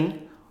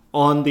flipping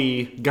on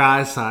the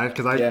guys' side,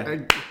 because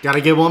I got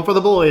to give one for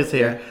the boys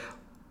here. Yeah.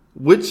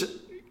 Which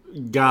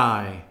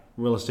guy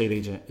real estate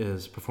agent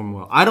is performing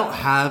well? I don't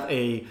have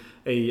a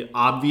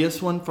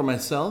obvious one for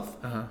myself,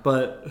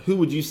 but who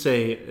would you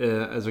say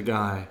as a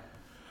guy?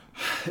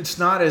 It's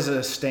not as a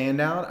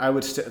standout. I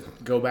would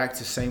go back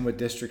to same with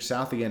District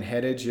South again.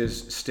 Headage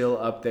is still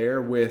up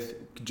there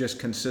with just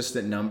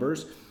consistent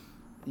numbers.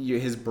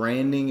 His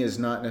branding is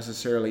not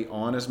necessarily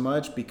on as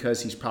much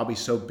because he's probably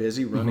so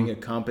busy running a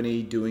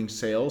company, doing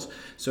sales.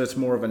 So it's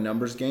more of a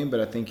numbers game, but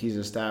I think he's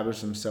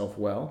established himself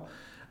well.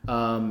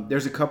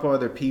 There's a couple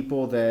other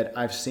people that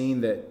I've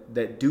seen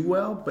that do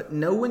well, but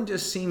no one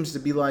just seems to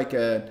be like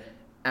a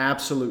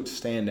absolute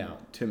standout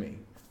to me.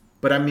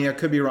 But I mean, I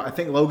could be wrong. I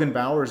think Logan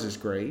Bowers is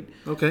great.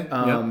 Okay.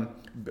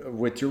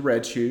 With your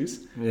red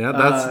shoes. Yeah,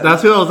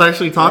 that's who I was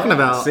actually talking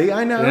about. See,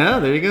 I know. Yeah,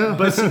 there you go.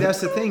 But see,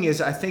 that's the thing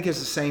is, I think it's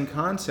the same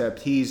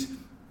concept. He's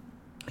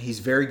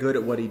very good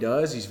at what he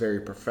does. He's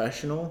very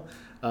professional.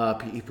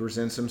 He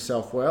presents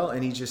himself well,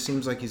 and he just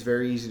seems like he's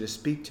very easy to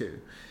speak to.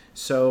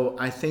 So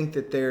I think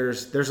that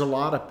there's a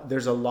lot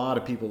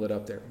of people that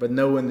up there, but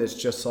no one that's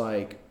just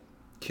like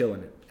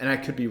killing it. And I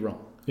could be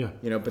wrong. Yeah.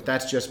 But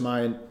that's just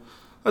my.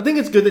 I think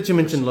it's good that you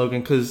mentioned Logan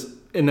because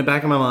in the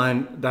back of my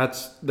mind,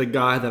 that's the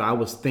guy that I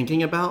was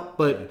thinking about.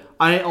 But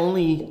I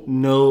only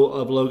know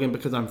of Logan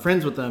because I'm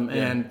friends with him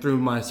and through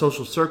my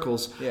social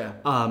circles,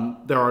 there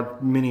are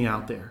many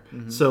out there.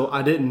 So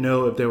I didn't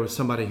know if there was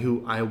somebody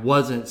who I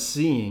wasn't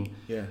seeing.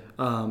 Yeah.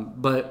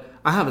 But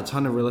I have a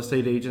ton of real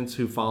estate agents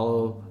who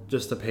follow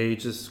just the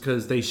page just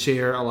because they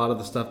share a lot of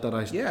the stuff that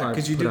I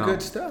because you put do out.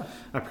 good stuff.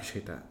 I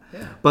appreciate that.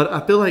 Yeah. But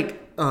I feel like,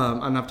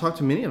 and I've talked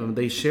to many of them,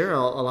 they share a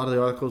lot of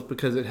the articles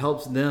because it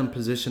helps them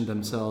position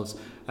themselves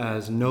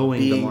as knowing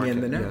Being the market.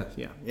 in the know.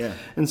 Yeah.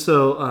 And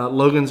so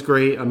Logan's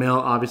great. Amel,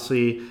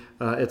 obviously,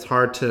 it's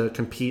hard to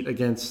compete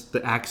against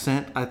the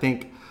accent. I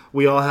think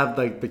we all have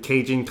like the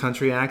Cajun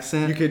country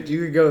accent. You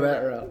could go that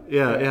route.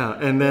 Yeah.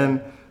 And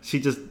then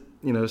she just,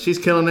 she's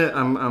killing it.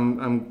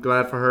 I'm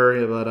glad for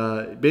her.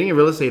 But being a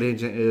real estate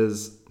agent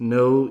is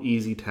no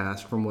easy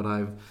task from what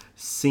I've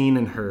seen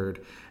and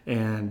heard.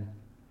 And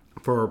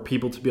for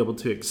people to be able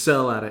to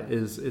excel at it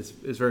is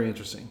very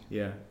interesting.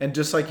 Yeah, and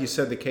just like you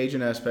said, the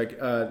Cajun aspect,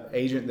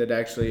 agent that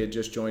actually had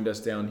just joined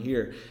us down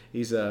here,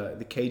 he's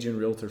the Cajun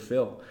realtor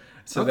Phil.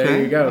 So there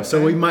you go. Okay.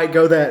 So we might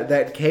go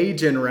that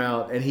Cajun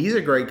route, and he's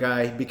a great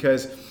guy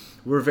because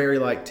we're very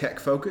like tech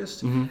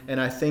focused,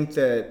 and I think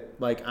that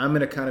like I'm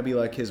gonna kind of be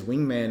like his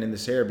wingman in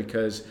this area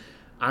because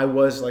I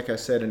was, like I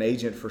said, an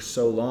agent for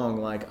so long.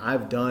 Like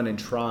I've done and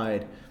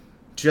tried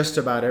just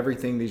about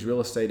everything these real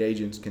estate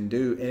agents can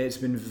do. And it's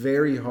been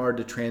very hard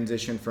to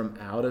transition from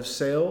out of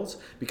sales,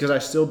 because I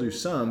still do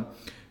some,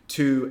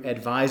 to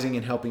advising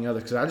and helping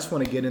others. Because I just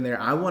want to get in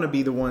there. I want to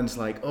be the ones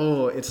like,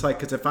 oh, it's like,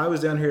 because if I was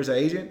down here as an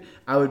agent,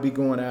 I would be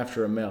going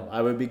after Amel.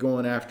 I would be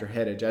going after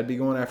Headage. I'd be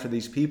going after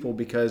these people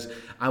because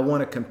I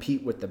want to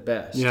compete with the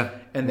best. Yeah.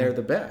 And they're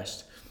the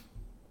best.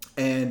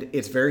 And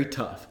it's very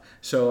tough.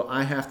 So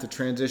I have to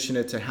transition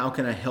it to how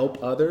can I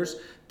help others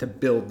to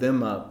build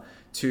them up,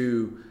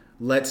 to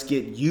let's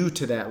get you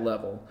to that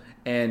level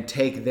and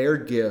take their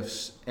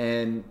gifts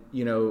and,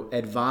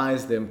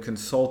 advise them,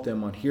 consult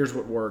them on here's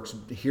what works.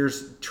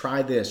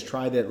 Try this,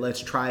 try that.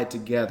 Let's try it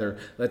together.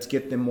 Let's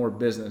get them more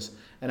business.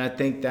 And I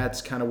think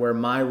that's kind of where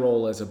my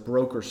role as a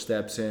broker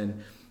steps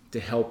in to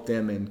help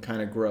them and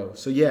kind of grow.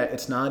 So yeah,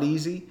 it's not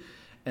easy.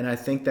 And I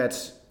think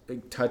it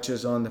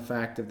touches on the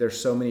fact that there's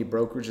so many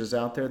brokerages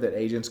out there that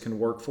agents can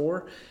work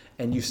for,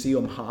 and you see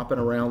them hopping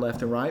around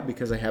left and right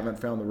because they haven't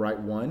found the right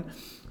one.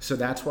 So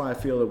that's why I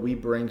feel that we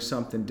bring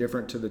something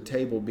different to the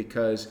table,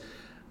 because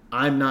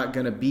I'm not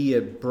going to be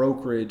a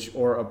brokerage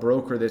or a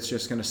broker that's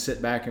just going to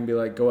sit back and be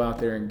like, go out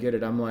there and get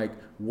it. I'm like,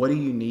 what do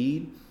you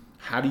need?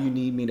 How do you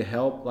need me to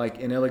help? Like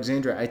in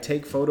Alexandria, I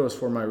take photos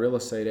for my real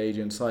estate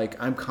agents.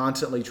 Like I'm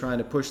constantly trying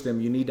to push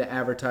them. You need to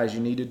advertise.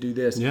 You need to do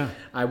this. Yeah.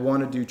 I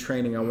want to do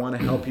training. I want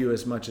to help you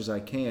as much as I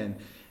can.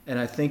 And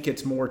I think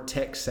it's more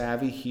tech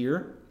savvy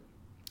here.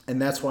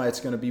 And that's why it's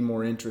going to be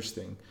more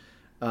interesting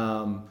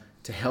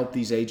to help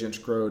these agents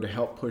grow, to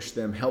help push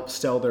them, help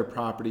sell their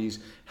properties,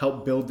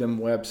 help build them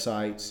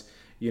websites,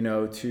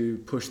 to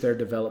push their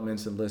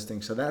developments and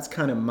listings. So that's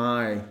kind of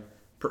my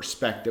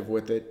perspective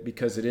with it,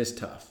 because it is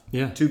tough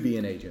to be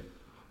an agent.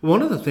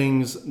 One of the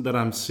things that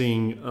I'm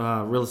seeing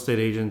real estate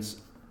agents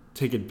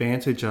take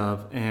advantage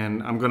of,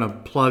 and I'm going to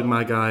plug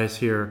my guys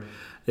here,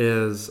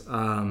 is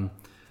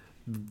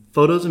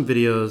photos and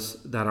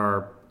videos that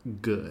are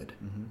good.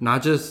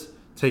 Not just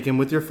taken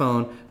with your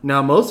phone.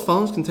 Now, most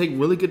phones can take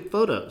really good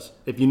photos.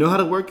 If you know how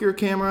to work your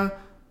camera,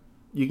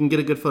 you can get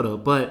a good photo.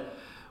 But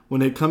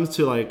when it comes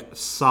to like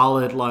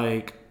solid,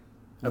 like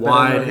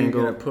wide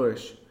angle, you're gonna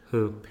push.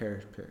 Who?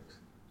 Parish Picks.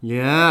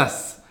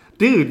 Yes.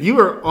 Dude, you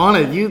were on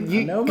it. You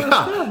I know my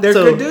stuff. They're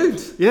good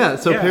dudes. Yeah.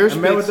 So Parish I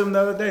met Picks, with them the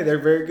other day. They're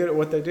very good at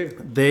what they do.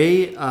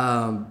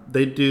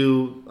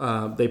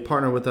 They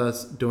partner with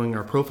us doing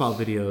our profile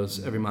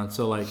videos every month.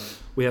 So like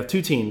we have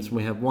two teams.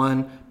 We have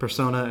one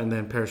Persona and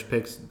then Parish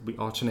Picks. We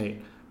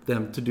alternate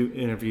them to do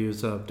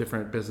interviews of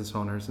different business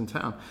owners in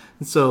town.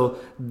 And so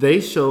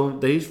they've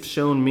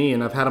shown me,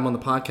 and I've had them on the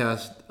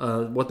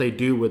podcast, what they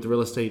do with real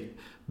estate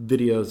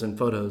videos and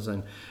photos.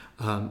 And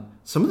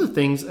some of the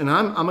things, and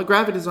I'm a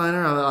graphic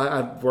designer.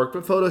 I've worked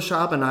with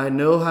Photoshop, and I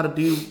know how to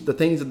do the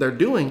things that they're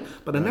doing,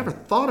 but I never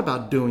thought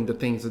about doing the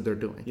things that they're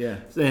doing. Yeah.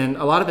 And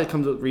a lot of it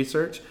comes with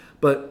research.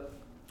 But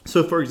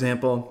so, for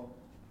example,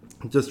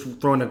 just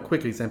throwing a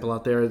quick example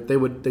out there,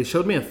 they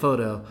showed me a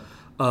photo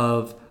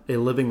of a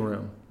living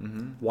room,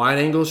 wide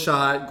angle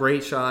shot,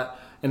 great shot,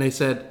 and they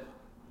said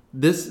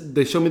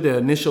they showed me the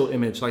initial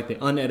image, like the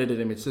unedited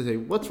image. They say,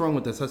 "What's wrong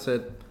with this?" I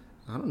said,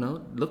 I don't know.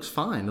 It looks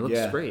fine. It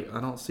looks great.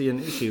 I don't see an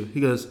issue. He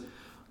goes,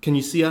 can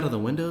you see out of the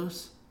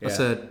windows? Yeah. I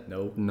said,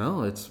 nope.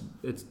 No, it's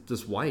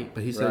just white.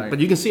 But he said, but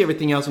you can see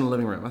everything else in the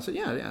living room. I said,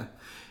 yeah.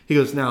 He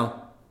goes,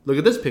 now, look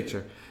at this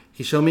picture.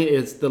 He showed me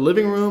it's the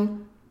living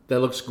room that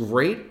looks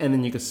great. And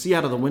then you can see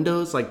out of the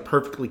windows, like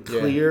perfectly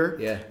clear.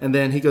 Yeah. And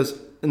then he goes,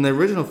 in the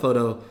original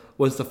photo,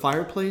 was the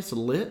fireplace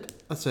lit?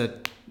 I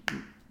said,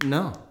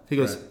 no. He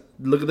goes,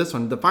 look at this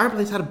one. The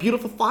fireplace had a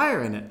beautiful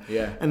fire in it.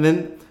 Yeah. And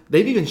then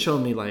they've even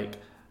shown me like,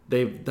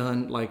 they've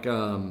done like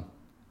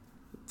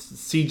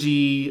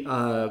CG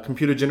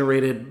computer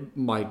generated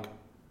like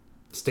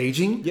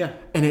staging. Yeah.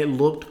 And it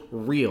looked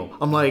real.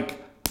 I'm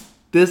like,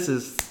 this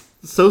is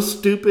so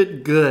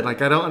stupid good.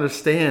 Like I don't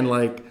understand.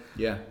 Like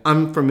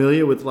I'm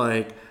familiar with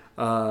like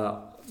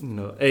AR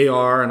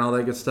and all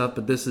that good stuff,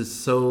 but this is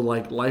so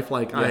like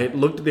lifelike. Yeah. I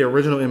looked at the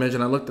original image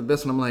and I looked at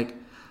this and I'm like,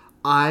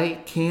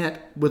 I can't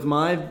with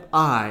my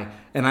eye,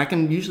 and I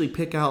can usually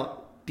pick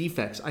out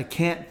defects. I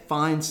can't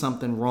find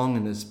something wrong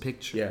in this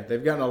picture. Yeah,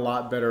 they've gotten a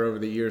lot better over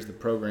the years, the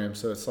program.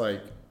 So it's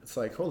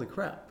like holy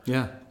crap.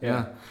 Yeah.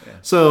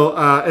 So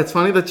it's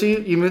funny that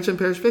you mentioned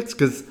Parish Picks,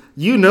 because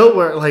you know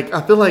where, like,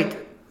 I feel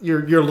like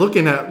you're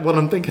looking at what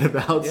I'm thinking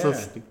about. Yeah.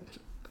 So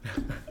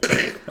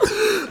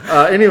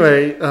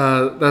anyway,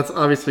 that's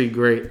obviously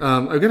great.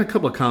 I've got a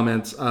couple of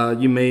comments.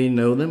 You may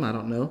know them. I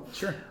don't know.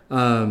 Sure.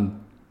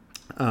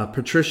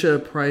 Patricia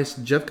Price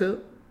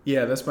Jeffcoat.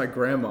 Yeah, that's my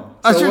grandma.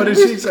 So what did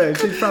she say?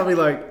 She's probably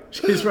like.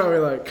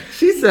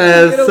 She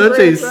says, such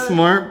a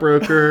smart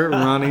broker,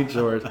 Ronnie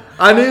George.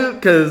 I knew,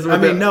 because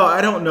no,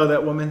 I don't know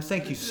that woman.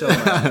 Thank you so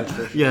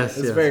much. Yes,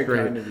 it's very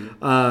kind of you.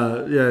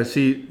 Yeah,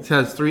 she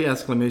has 3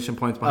 exclamation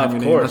points behind your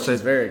name. Of course,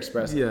 she's very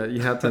expressive. Yeah,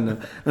 you have to know.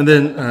 And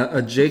then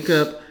a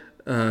Jacob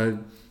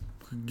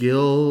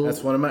Gill.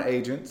 That's one of my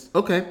agents.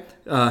 Okay.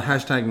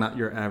 Hashtag not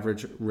your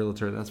average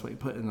realtor. That's what you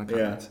put in the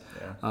comments.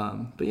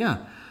 Yeah. But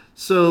yeah,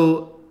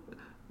 so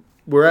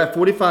we're at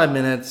 45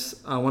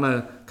 minutes. I want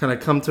to kind of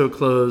come to a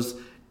close.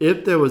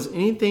 If there was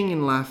anything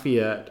in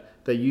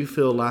Lafayette that you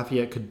feel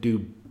Lafayette could do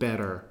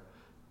better,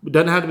 it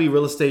doesn't have to be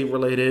real estate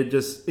related,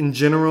 just in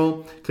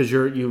general, because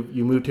you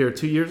moved here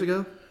 2 years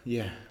ago.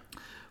 Yeah.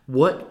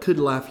 What could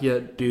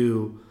Lafayette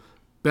do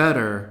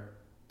better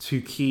to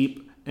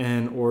keep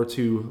or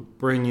to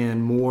bring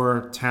in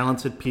more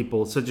talented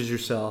people such as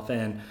yourself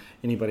and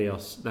anybody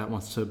else that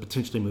wants to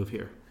potentially move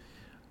here?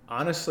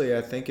 Honestly,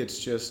 I think it's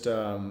just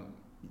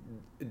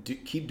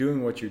keep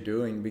doing what you're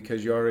doing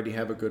because you already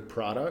have a good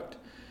product.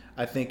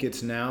 I think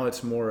it's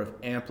more of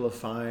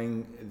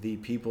amplifying the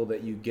people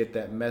that you get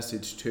that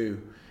message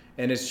to.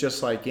 And it's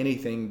just like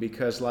anything,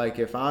 because like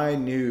if I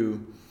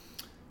knew,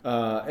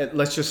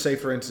 let's just say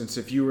for instance,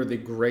 if you were the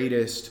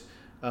greatest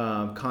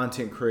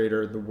content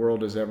creator the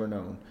world has ever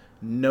known,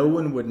 no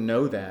one would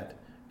know that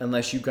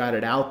unless you got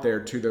it out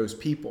there to those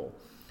people.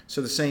 So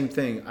the same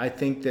thing, I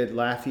think that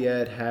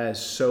Lafayette has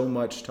so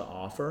much to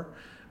offer,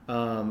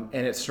 and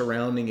its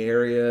surrounding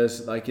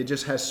areas, like it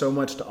just has so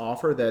much to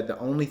offer that the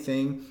only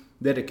thing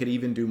that it could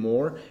even do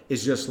more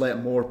is just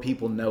let more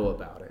people know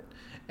about it.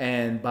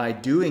 And by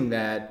doing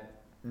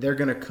that, they're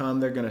going to come,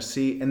 they're going to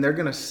see, and they're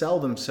going to sell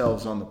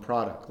themselves on the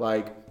product.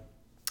 Like,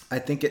 I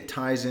think it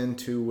ties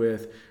into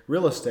with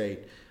real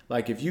estate.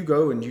 Like if you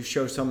go and you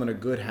show someone a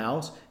good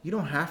house, you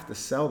don't have to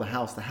sell the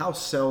house. The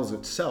house sells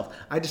itself.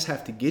 I just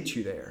have to get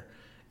you there.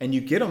 And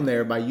you get them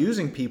there by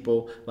using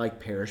people like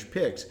Parish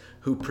Picks,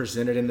 who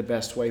present it in the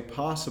best way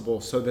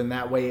possible. So then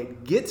that way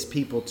it gets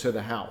people to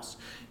the house.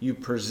 You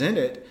present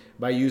it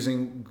by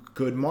using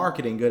good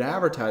marketing, good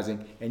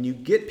advertising, and you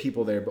get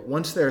people there. But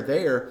once they're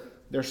there,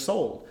 they're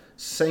sold.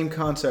 Same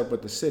concept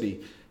with the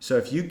city. So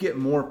if you get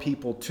more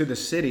people to the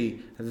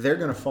city, they're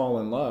going to fall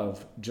in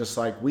love just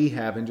like we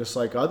have and just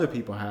like other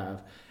people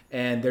have.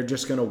 And they're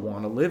just going to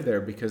want to live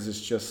there because it's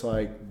just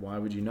like, why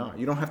would you not?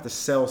 You don't have to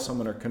sell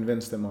someone or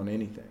convince them on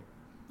anything.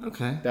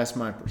 Okay. That's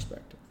my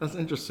perspective. That's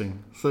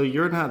interesting. So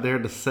you're not there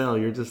to sell.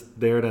 You're just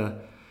there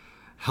to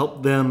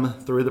help them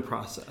through the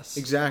process.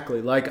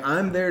 Exactly. Like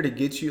I'm there to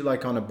get you,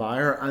 like on a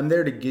buyer, I'm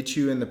there to get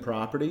you in the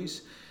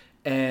properties.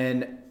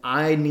 And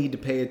I need to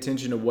pay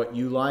attention to what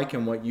you like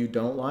and what you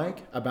don't like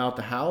about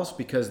the house,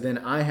 because then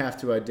I have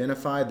to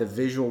identify the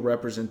visual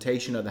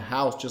representation of the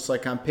house. Just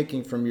like I'm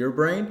picking from your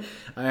brain,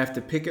 I have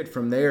to pick it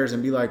from theirs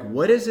and be like,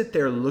 what is it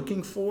they're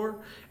looking for?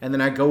 And then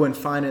I go and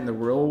find it in the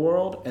real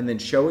world and then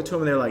show it to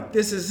them. And they're like,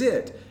 this is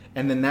it.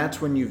 And then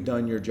that's when you've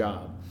done your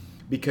job,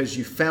 because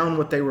you found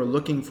what they were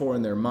looking for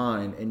in their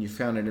mind and you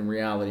found it in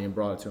reality and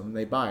brought it to them.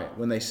 They buy it.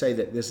 When they say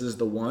that this is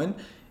the one,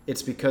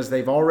 it's because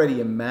they've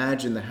already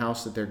imagined the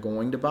house that they're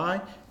going to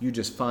buy. You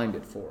just find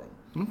it for them.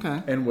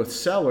 Okay. And with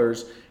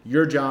sellers,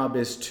 your job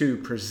is to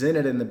present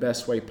it in the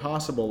best way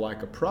possible,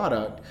 like a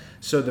product,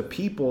 so the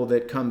people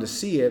that come to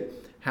see it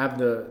have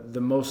the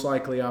most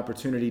likely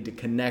opportunity to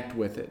connect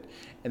with it.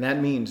 And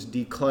that means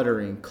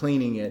decluttering,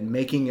 cleaning it,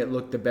 making it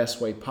look the best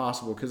way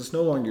possible, because it's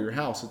no longer your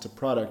house, it's a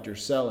product you're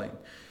selling.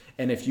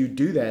 And if you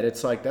do that,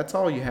 it's like that's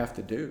all you have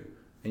to do.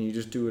 And you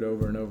just do it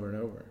over and over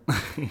and over.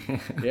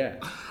 Yeah.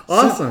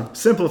 Awesome.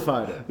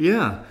 Simplified it.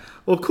 Yeah.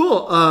 Well,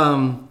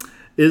 cool.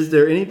 Is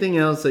there anything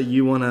else that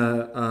you want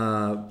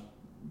to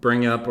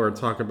bring up or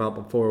talk about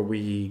before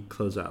we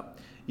close out?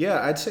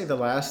 Yeah, I'd say the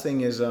last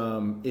thing is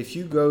if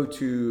you go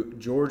to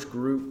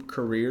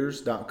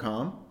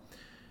georgegroupcareers.com,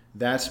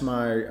 that's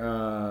my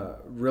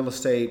real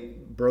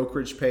estate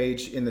brokerage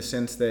page, in the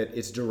sense that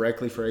it's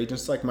directly for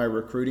agents, like my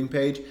recruiting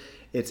page.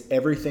 It's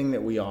everything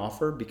that we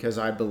offer, because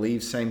I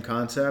believe same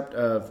concept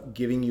of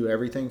giving you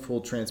everything, full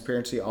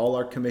transparency, all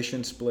our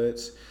commission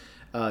splits,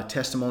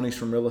 testimonies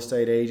from real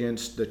estate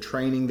agents, the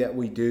training that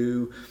we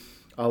do,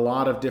 a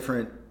lot of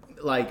different,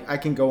 like I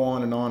can go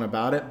on and on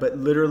about it, but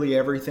literally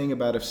everything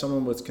about if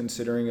someone was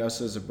considering us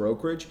as a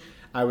brokerage,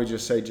 I would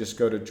just say, just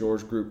go to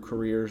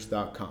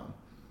georgegroupcareers.com.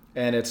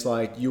 And it's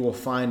like you will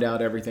find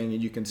out everything,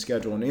 and you can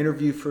schedule an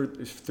interview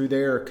through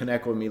there, or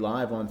connect with me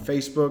live on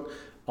Facebook.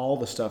 All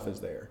the stuff is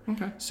there.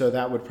 Okay. So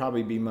that would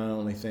probably be my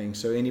only thing.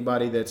 So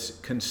anybody that's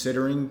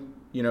considering,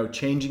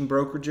 changing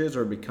brokerages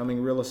or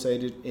becoming real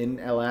estate in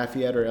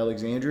Lafayette or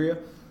Alexandria,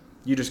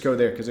 you just go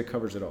there because it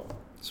covers it all.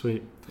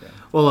 Sweet. Yeah.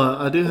 Well,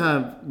 I do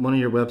have one of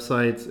your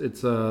websites. It's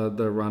the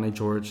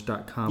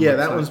RonnieGeorge.com. Yeah, website.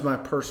 that one's my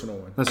personal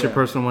one. That's your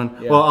personal one.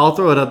 Yeah. Well, I'll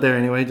throw it up there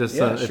anyway, just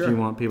sure. if you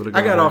want people to go.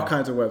 I got there. all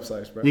kinds of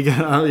websites, bro. You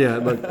got, yeah.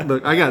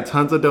 Look, I got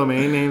tons of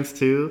domain names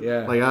too.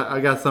 Yeah. Like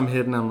I got some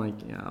hidden. I'm like,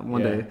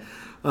 one Yeah. day.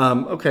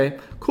 Okay,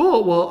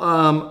 cool.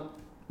 Well,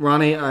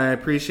 Ronnie, I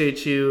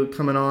appreciate you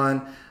coming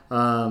on.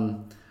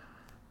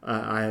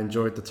 I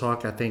enjoyed the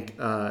talk. I think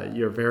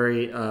you're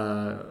very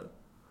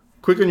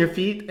quick on your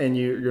feet, and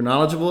you're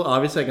knowledgeable.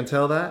 Obviously, I can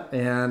tell that.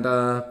 And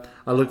I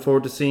look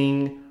forward to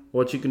seeing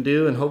what you can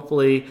do. And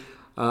hopefully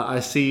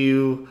I see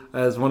you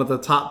as one of the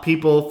top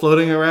people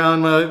floating around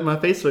my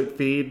Facebook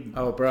feed.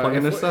 Oh, bro.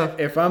 Plugging this stuff.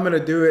 If I'm going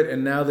to do it,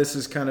 and now this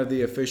is kind of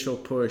the official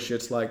push,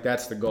 it's like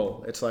that's the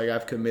goal. It's like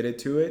I've committed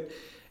to it.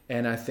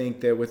 And I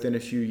think that within a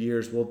few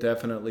years, we'll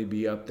definitely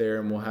be up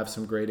there, and we'll have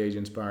some great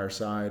agents by our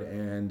side,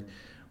 and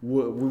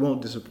we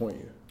won't disappoint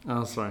you.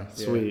 Oh, sorry.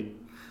 Sweet.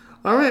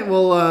 All right.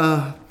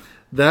 Well,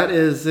 that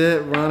is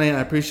it, Ronnie. I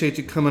appreciate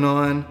you coming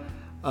on.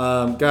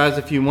 Guys,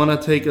 if you want to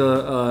take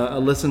a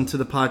listen to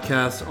the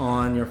podcast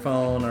on your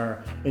phone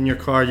or in your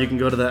car, you can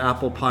go to the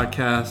Apple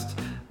Podcast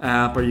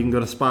app, or you can go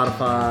to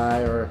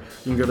Spotify, or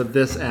you can go to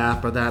this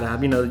app or that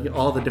app.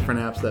 All the different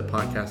apps that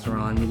podcasts are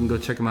on. You can go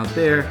check them out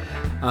there.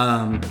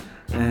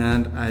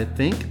 And I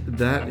think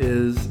that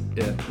is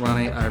it.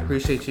 Ronnie, I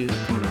appreciate you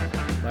coming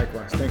on.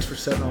 Likewise. Thanks for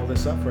setting all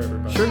this up for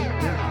everybody. Sure.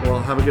 Yeah. Well,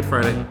 have a good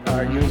Friday. All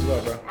right, you as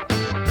well, bro.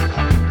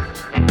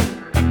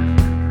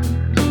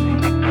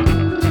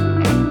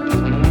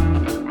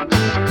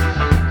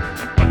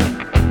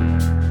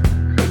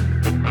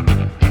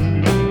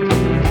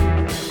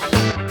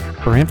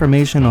 For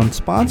information on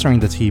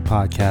sponsoring the Tea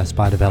Podcast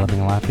by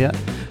Developing Lafayette,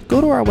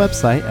 go to our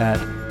website at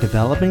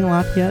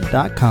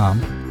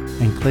developinglafayette.com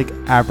and click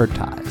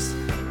Advertise.